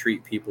truly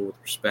treat people with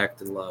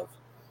respect and love,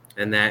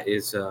 and that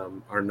is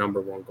our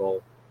number one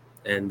goal.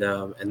 And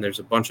there's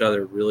a bunch of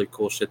other really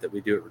cool shit that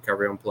we do at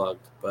Recovery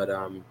Unplugged, but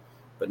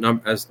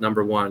as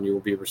number one, you will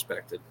be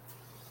respected.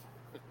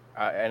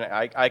 And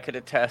I could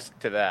attest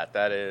to that.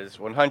 That is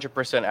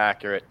 100%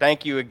 accurate.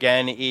 Thank you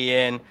again,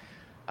 Ian.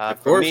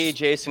 For me,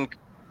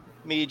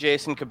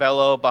 Jason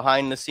Cabello,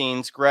 behind the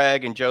scenes,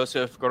 Greg and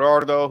Joseph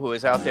Gorordo, who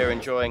is out there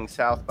enjoying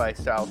South by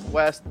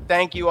Southwest.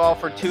 Thank you all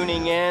for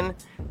tuning in.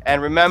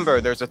 And remember,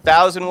 there's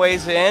 1,000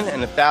 ways in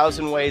and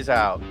 1,000 ways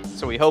out.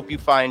 So we hope you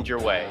find your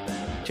way.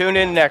 Tune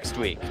in next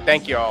week.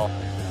 Thank you all.